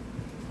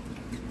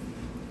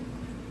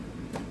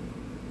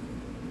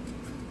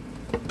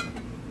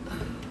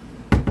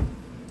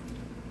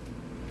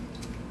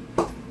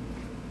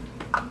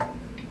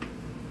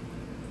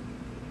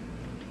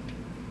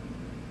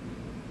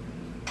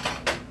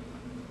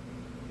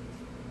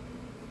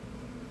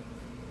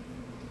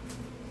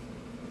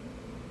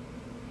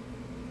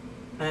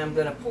 I'm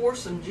going to pour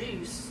some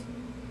juice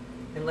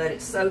and let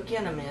it soak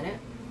in a minute.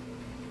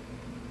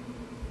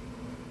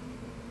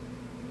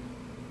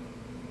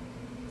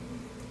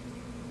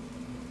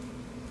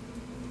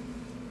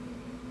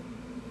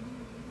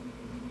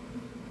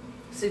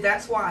 See,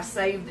 that's why I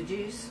saved the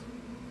juice.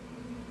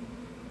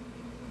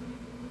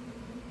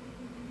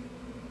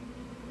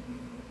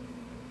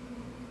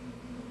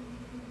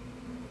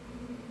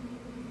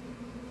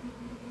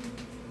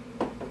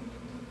 I'm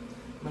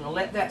going to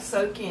let that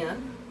soak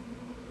in.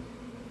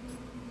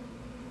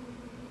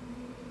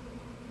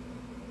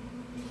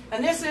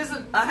 And this is,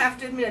 I have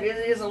to admit, it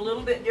is a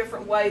little bit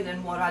different way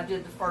than what I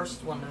did the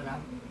first one that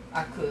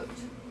I cooked.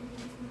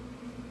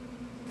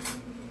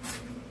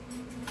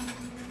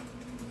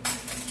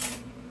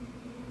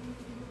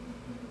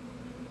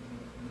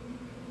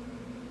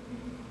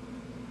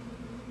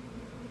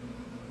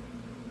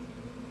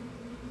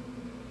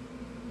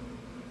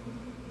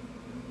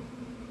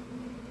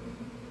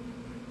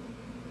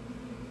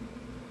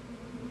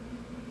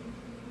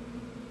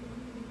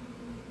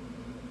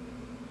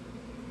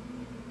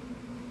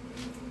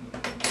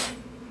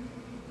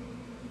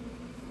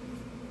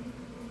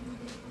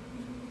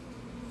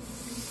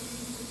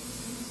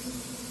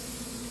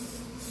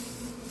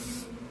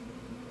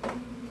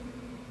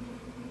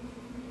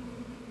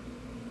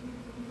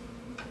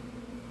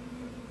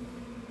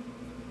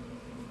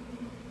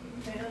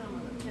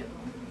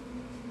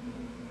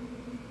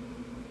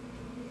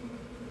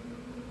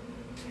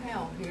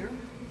 Here.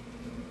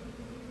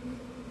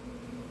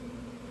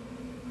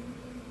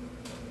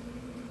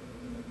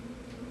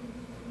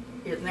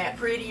 Isn't that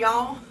pretty,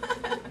 y'all?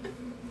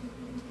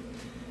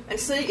 And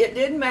see, it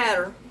didn't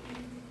matter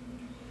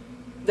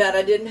that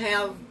I didn't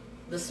have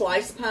the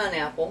sliced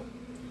pineapple.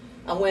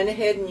 I went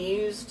ahead and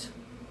used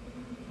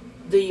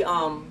the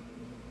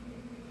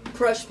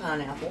crushed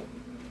pineapple.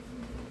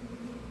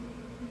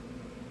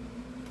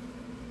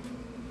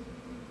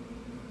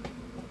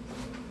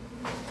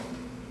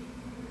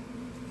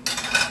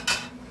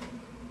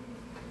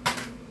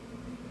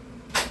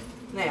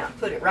 Now,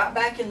 put it right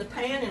back in the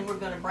pan, and we're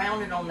going to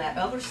brown it on that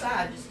other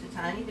side just a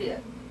tiny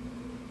bit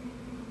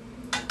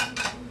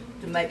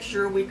to make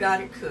sure we've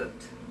got it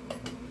cooked.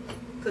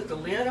 Put the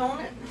lid on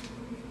it.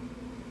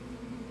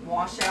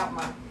 Wash out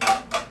my...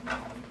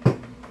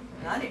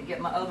 And I didn't get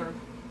my other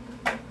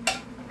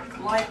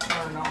light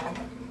turned on.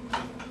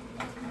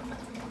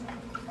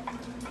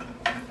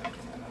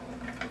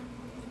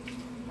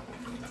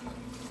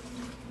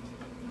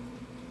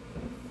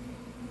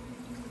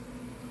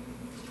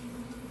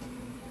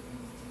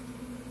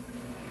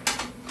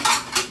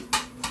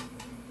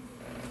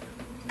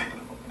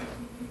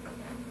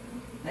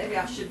 Maybe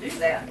I should do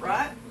that,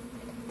 right?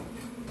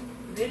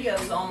 The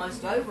video's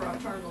almost over. I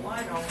turned the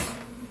light on.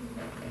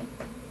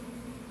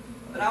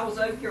 But I was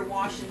over here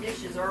washing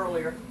dishes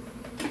earlier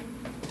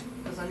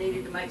because I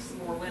needed to make some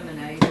more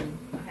lemonade, and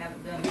I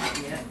haven't done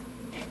that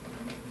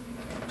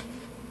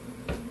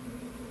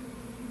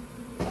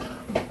yet.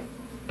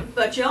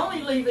 But you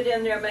only leave it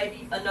in there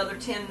maybe another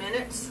 10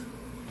 minutes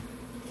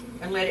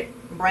and let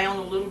it brown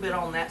a little bit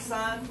on that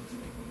side.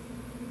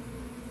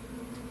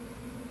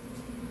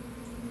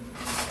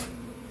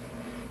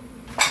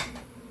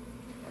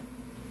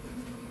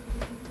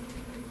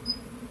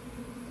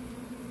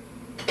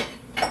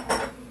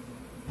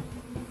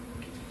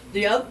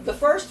 The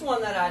first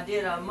one that I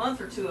did a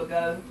month or two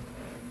ago,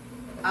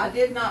 I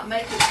did not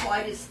make it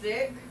quite as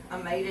thick.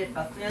 I made it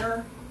a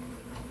thinner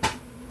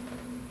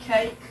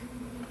cake,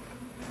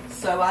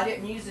 so I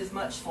didn't use as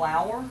much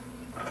flour.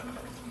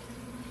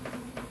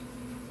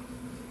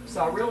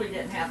 So I really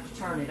didn't have to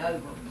turn it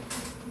over.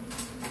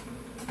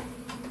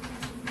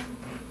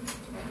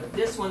 But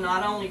this one,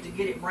 not only to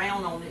get it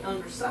brown on the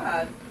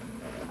underside,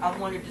 I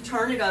wanted to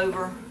turn it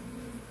over,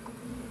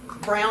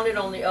 brown it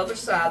on the other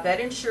side.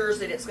 That ensures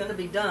that it's going to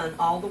be done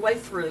all the way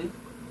through.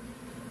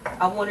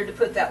 I wanted to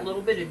put that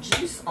little bit of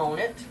juice on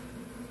it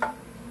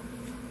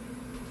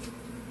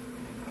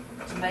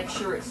to make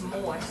sure it's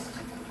moist.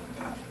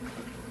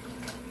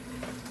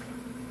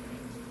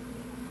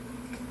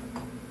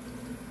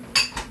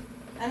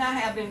 And I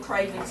have been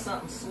craving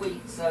something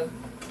sweet, so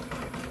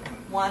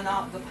why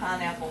not the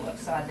pineapple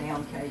upside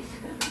down cake?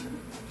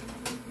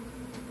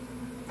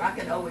 I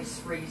can always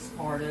freeze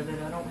part of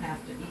it. I don't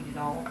have to eat it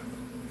all.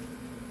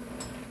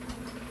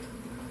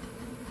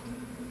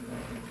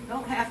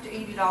 Don't have to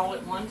eat it all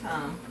at one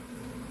time.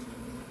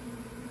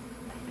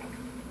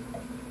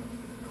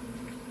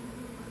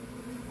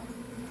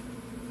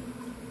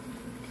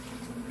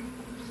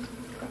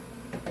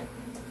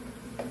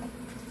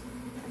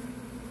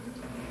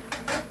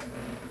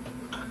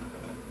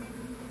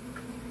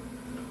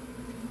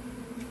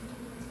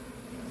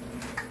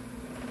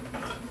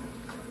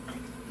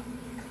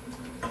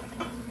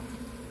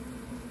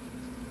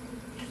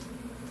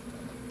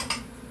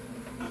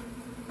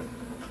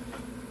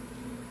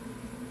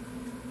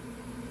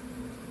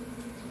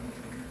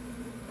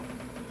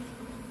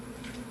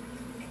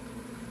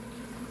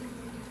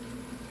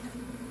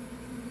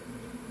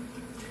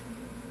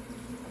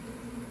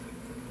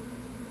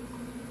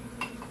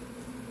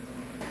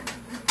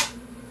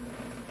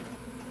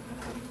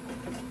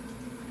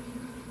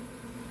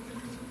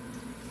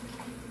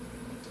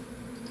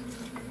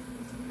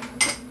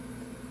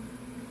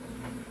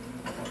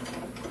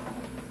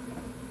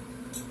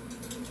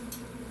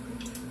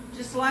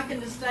 just liking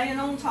to staying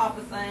on top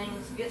of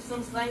things, get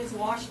some things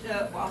washed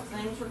up while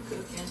things are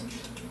cooking.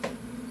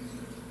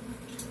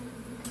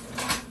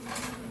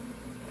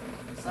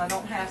 So I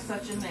don't have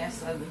such a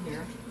mess over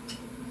here.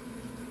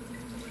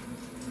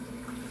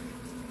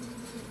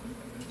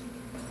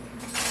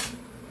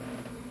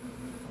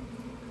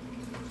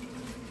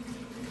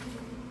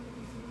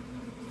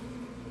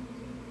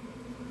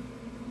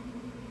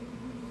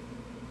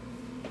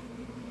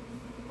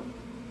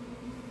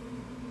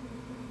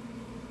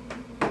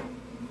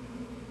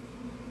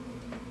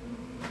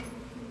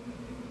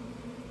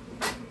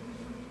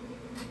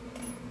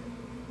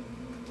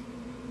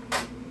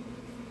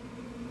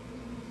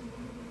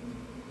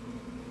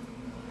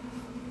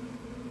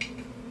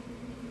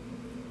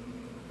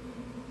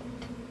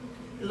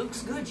 It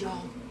looks good,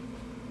 y'all.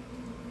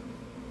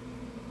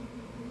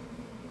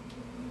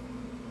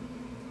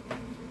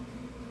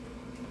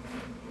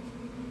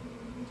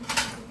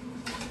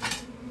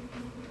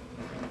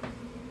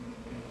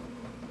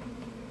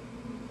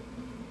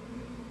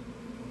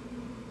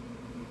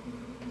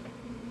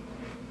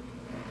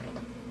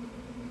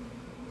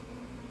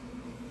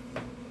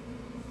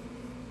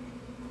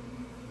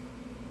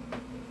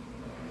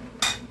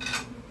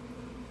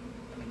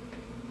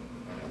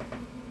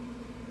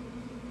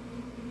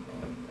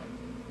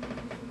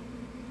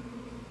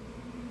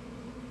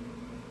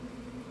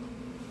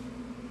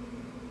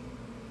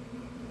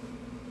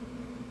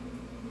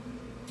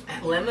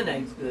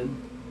 Lemonade's good.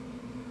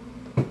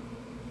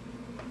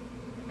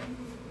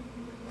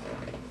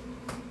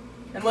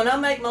 And when I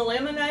make my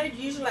lemonade,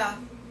 usually I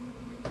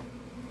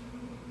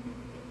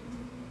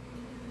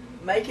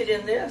make it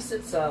in this.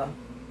 It's a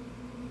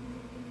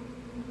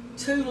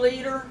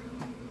 2-liter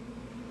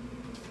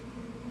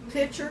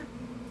pitcher.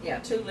 Yeah,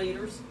 2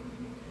 liters.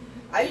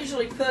 I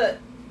usually put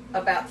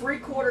about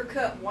 3/4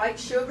 cup white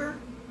sugar.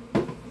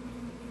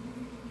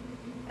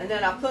 And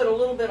then I put a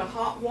little bit of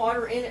hot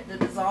water in it to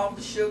dissolve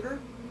the sugar.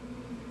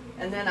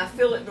 And then I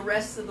fill it the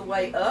rest of the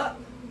way up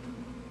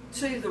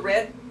to the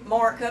red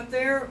mark up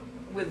there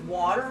with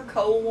water,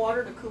 cold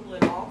water to cool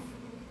it off.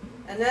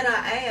 And then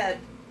I add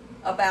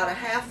about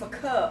 1/2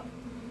 cup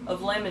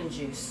of lemon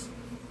juice.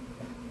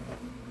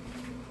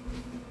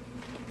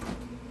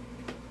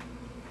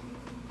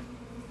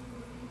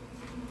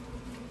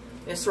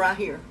 It's right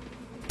here.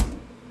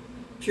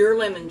 Pure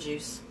lemon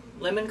juice,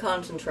 lemon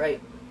concentrate.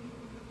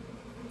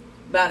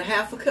 About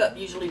 1/2 cup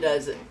usually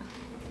does it.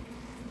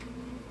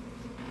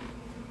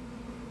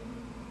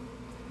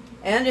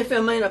 And if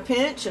I'm in a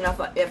pinch, and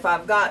if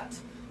I've got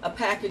a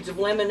package of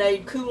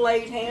lemonade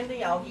Kool-Aid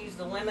handy, I'll use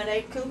the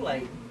lemonade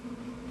Kool-Aid.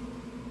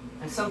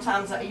 And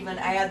sometimes I even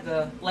add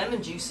the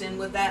lemon juice in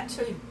with that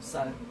too,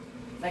 so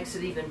it makes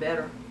it even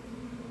better.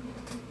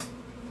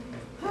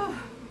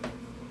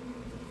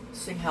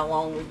 See how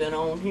long we've been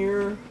on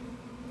here.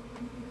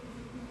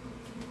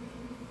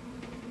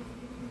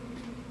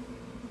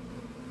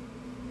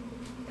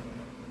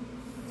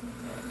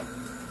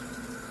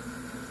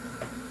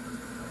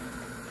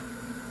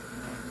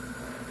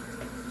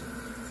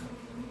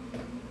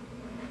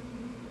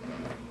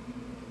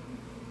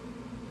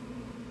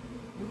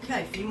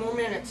 Okay, a few more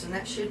minutes and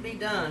that should be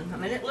done. I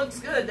mean, it looks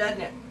good,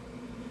 doesn't it?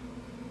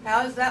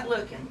 How is that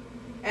looking?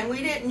 And we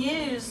didn't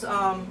use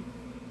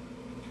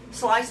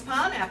sliced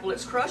pineapple.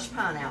 It's crushed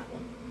pineapple.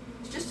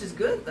 It's just as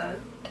good, though.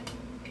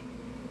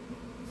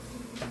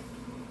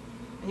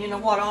 And you know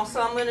what also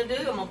I'm going to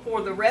do? I'm going to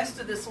pour the rest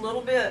of this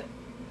little bit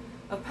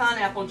of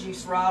pineapple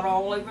juice right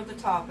all over the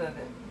top of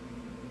it.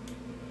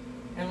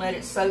 And let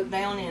it soak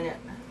down in it.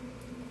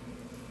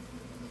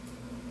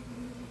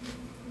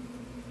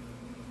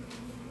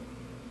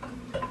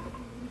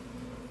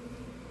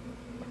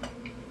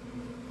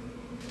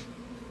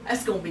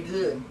 That's going to be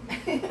good.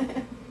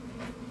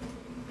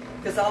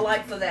 Because I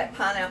like for that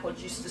pineapple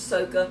juice to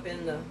soak up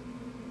in the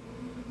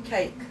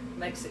cake.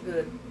 Makes it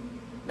good.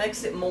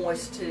 Makes it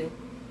moist too.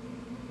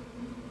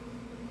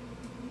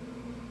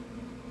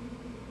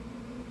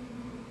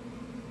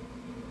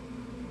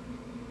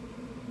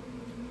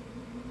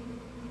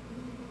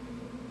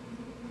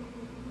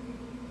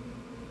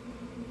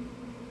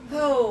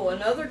 Oh,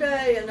 another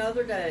day,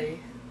 another day.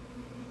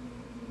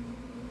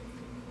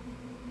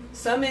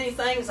 So many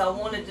things I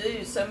want to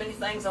do, so many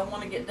things I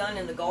want to get done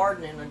in the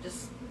garden, and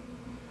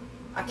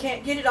I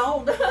can't get it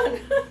all done.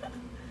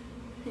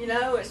 You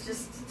know, it's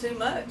just too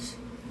much.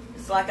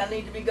 It's like I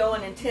need to be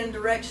going in 10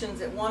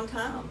 directions at one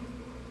time.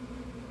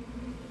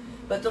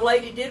 But the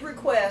lady did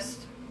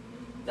request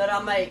that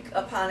I make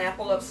a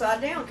pineapple upside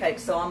down cake,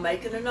 so I'm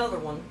making another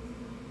one.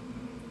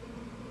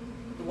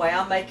 The way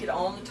I make it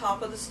on the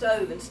top of the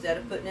stove instead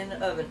of putting it in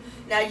the oven.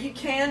 Now you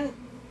can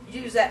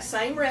use that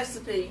same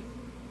recipe,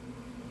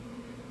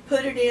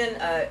 put it in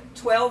a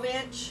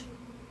 12-inch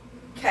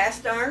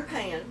cast iron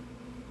pan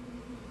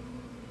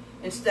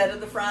instead of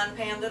the frying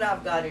pan that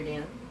I've got it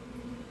in,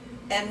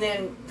 and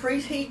then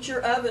preheat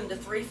your oven to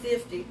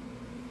 350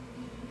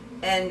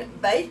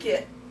 and bake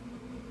it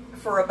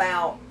for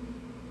about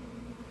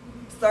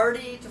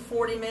 30 to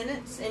 40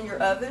 minutes in your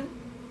oven,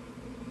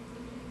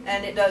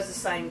 and it does the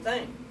same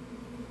thing.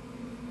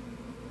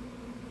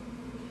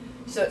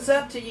 So it's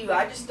up to you.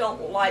 I just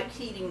don't like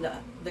heating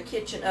the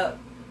kitchen up,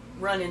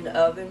 running the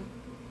oven.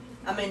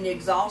 I mean, the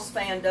exhaust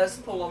fan does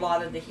pull a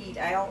lot of the heat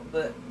out,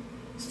 but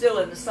still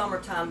in the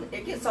summertime,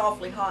 it gets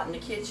awfully hot in the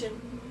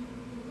kitchen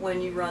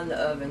when you run the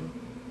oven.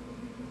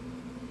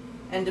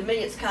 And to me,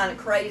 it's kind of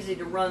crazy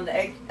to run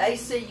the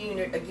AC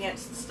unit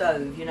against the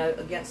stove, you know,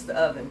 against the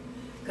oven.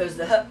 Because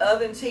the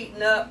oven's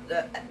heating up,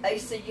 the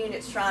AC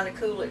unit's trying to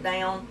cool it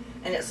down,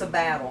 and it's a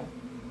battle.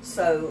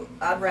 So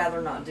I'd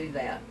rather not do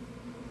that.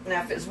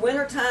 Now, if it's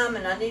wintertime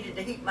and I needed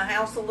to heat my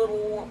house a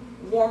little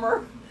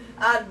warmer,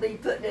 I'd be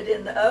putting it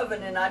in the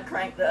oven and I'd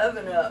crank the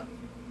oven up.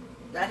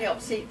 That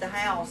helps heat the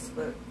house,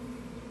 but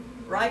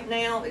right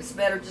now it's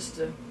better just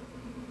to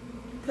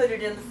put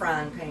it in the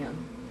frying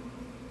pan.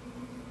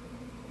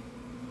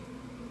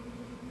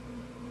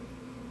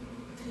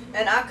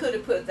 And I could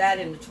have put that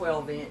in the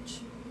 12-inch.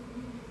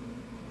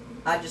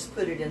 I just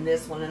put it in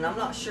this one, and I'm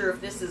not sure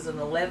if this is an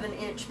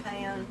 11-inch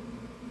pan.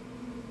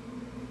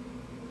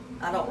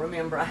 I don't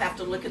remember. I have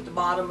to look at the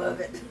bottom of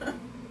it.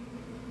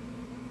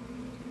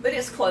 But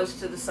it's close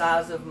to the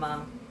size of my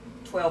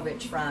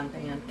 12-inch frying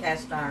pan,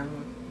 cast iron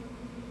one.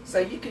 So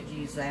you could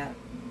use that.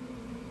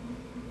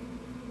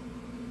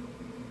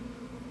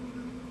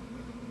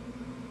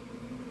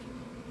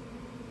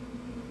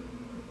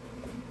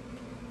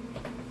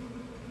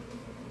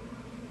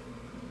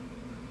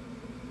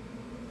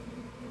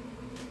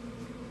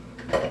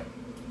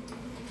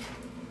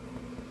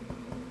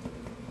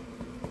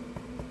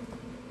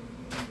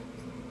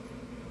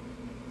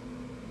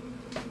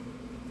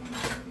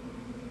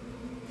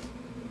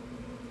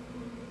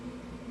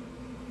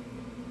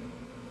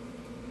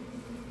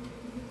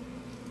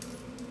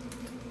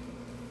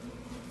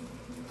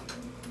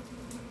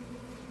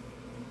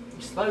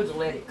 Supposed to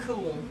let it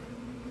cool.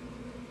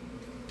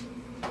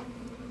 I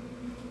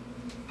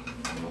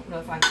don't know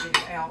if I can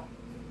get it out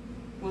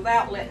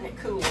without letting it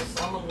cool,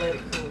 so I'm going to let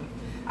it cool.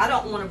 I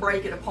don't want to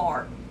break it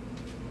apart.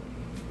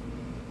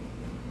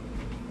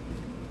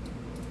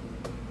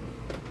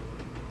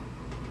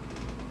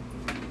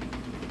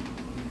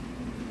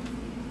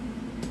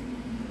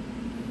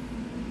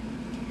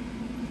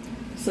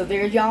 So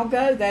there y'all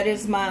go. That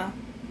is my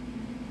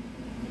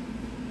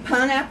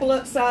pineapple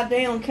upside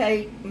down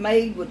cake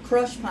made with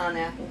crushed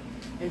pineapple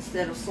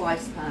instead of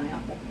sliced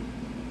pineapple.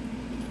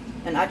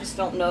 And I just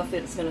don't know if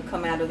it's going to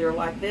come out of there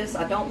like this.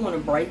 I don't want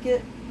to break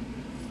it.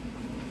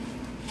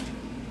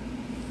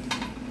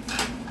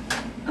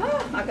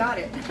 Oh, I got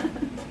it.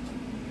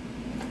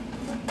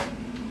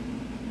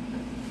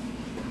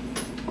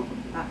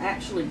 I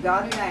actually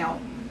got it out.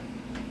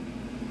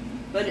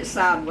 But it's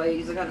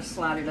sideways. I got to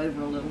slide it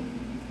over a little.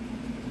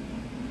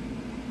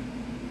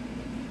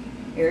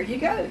 There you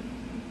go.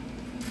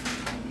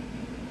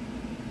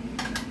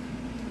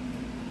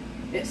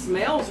 It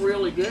smells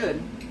really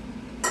good.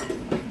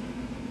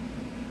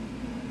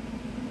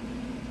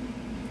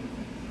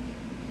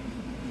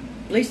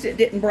 At least it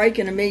didn't break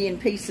in a million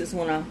pieces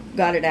when I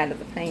got it out of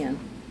the pan.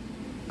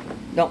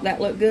 Don't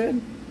that look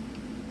good?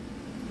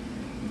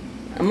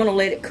 I'm going to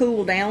let it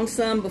cool down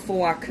some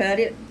before I cut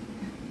it,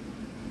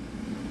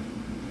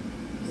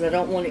 because I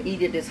don't want to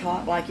eat it as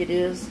hot like it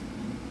is.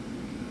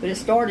 But it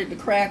started to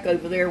crack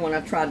over there when I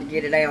tried to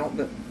get it out.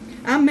 But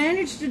I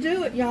managed to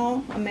do it,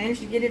 y'all. I managed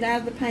to get it out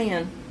of the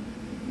pan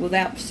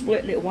without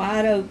splitting it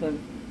wide open.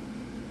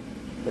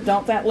 But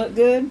don't that look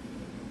good?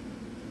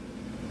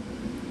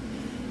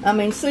 I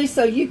mean, see,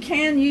 so you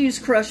can use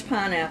crushed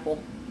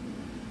pineapple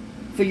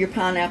for your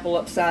pineapple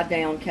upside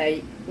down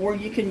cake, or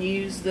you can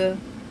use the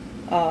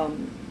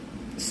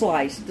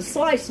slice. The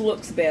slice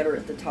looks better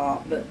at the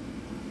top,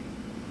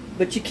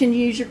 but you can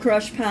use your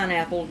crushed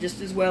pineapple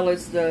just as well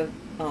as the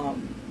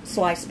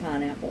sliced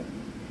pineapple.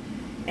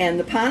 And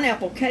the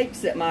pineapple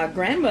cakes that my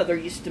grandmother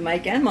used to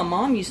make and my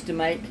mom used to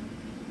make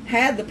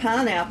had the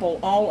pineapple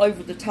all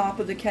over the top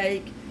of the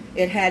cake.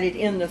 It had it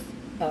in the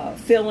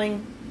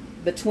filling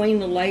between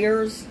the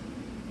layers.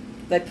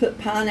 They put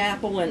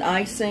pineapple and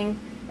icing,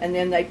 and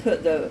then they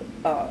put the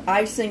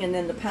icing and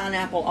then the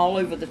pineapple all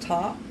over the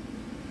top,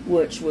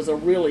 which was a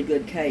really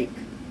good cake.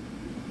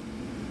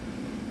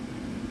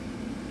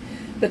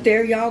 But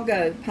there y'all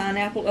go,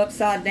 pineapple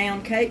upside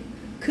down cake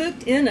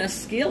cooked in a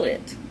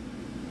skillet.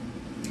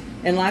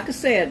 And like I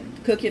said,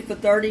 cook it for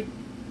 30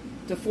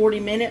 to 40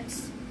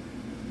 minutes.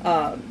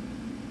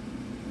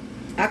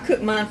 I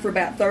cooked mine for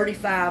about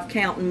 35,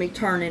 counting me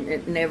turning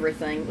it and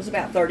everything. It was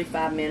about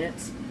 35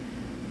 minutes.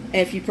 And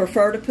if you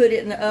prefer to put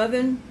it in the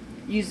oven,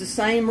 use the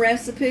same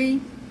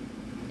recipe.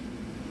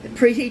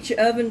 Preheat your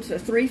oven to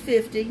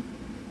 350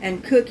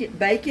 and cook it,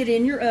 bake it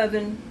in your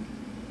oven,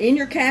 in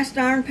your cast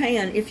iron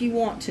pan if you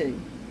want to.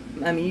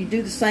 I mean, you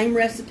do the same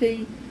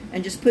recipe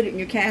and just put it in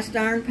your cast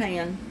iron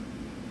pan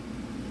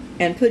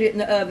and put it in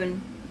the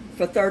oven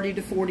for 30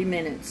 to 40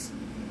 minutes,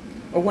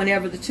 or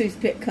whenever the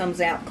toothpick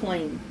comes out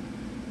clean.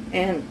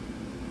 And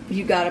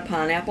you got a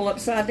pineapple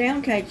upside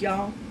down cake,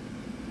 y'all.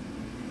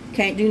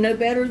 Can't do no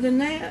better than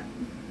that.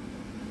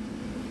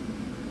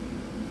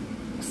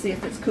 See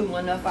if it's cool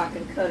enough I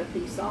can cut a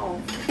piece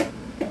off.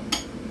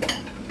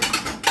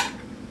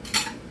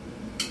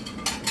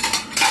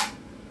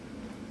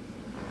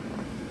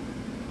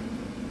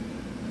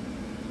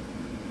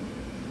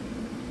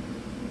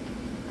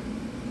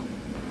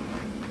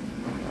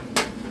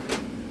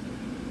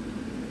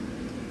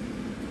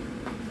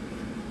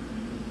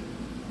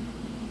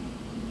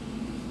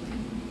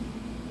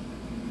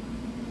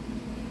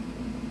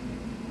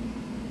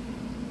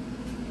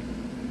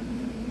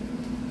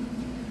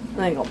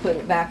 I think I'll put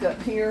it back up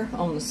here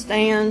on the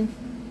stand.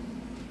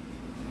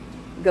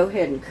 Go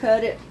ahead and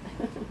cut it.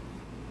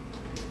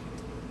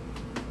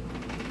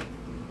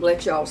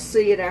 Let y'all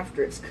see it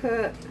after it's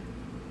cut.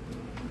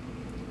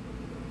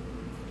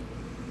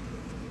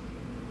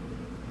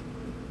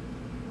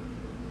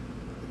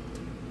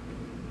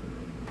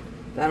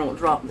 If I don't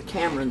drop the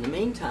camera in the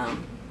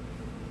meantime.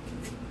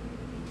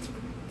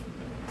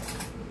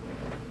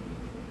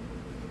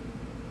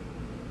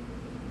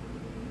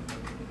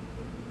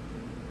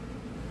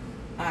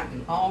 I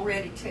can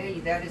already tell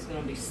you that is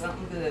going to be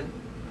something good.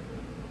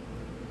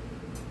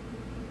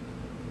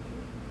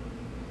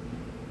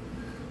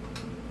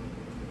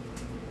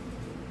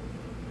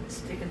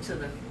 Sticking to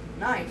the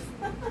knife.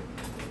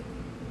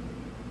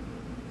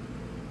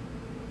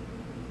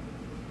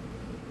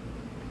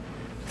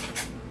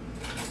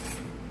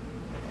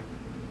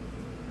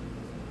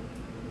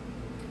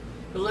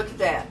 But look at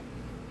that.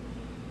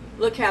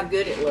 Look how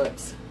good it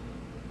looks.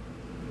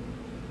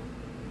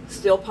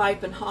 Still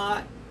piping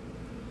hot.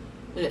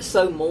 And it's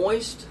so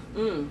moist.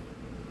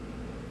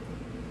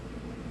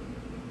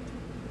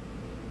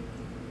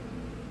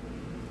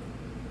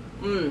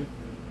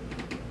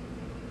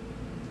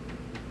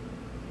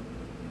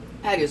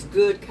 That is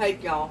good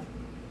cake, y'all.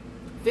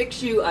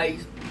 Fix you a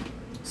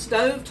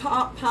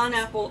stovetop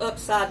pineapple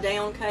upside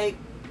down cake.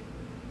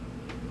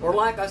 Or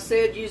like I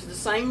said, use the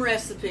same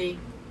recipe.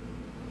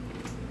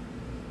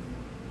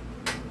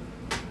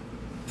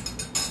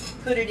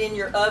 Put it in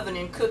your oven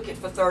and cook it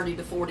for 30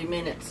 to 40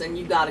 minutes and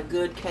you got a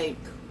good cake.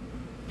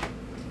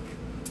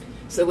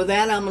 So with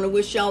that, I'm going to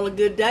wish y'all a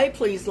good day.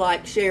 Please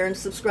like, share, and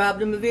subscribe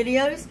to my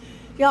videos.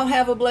 Y'all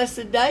have a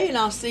blessed day and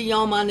I'll see you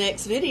on my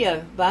next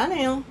video. Bye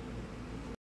now.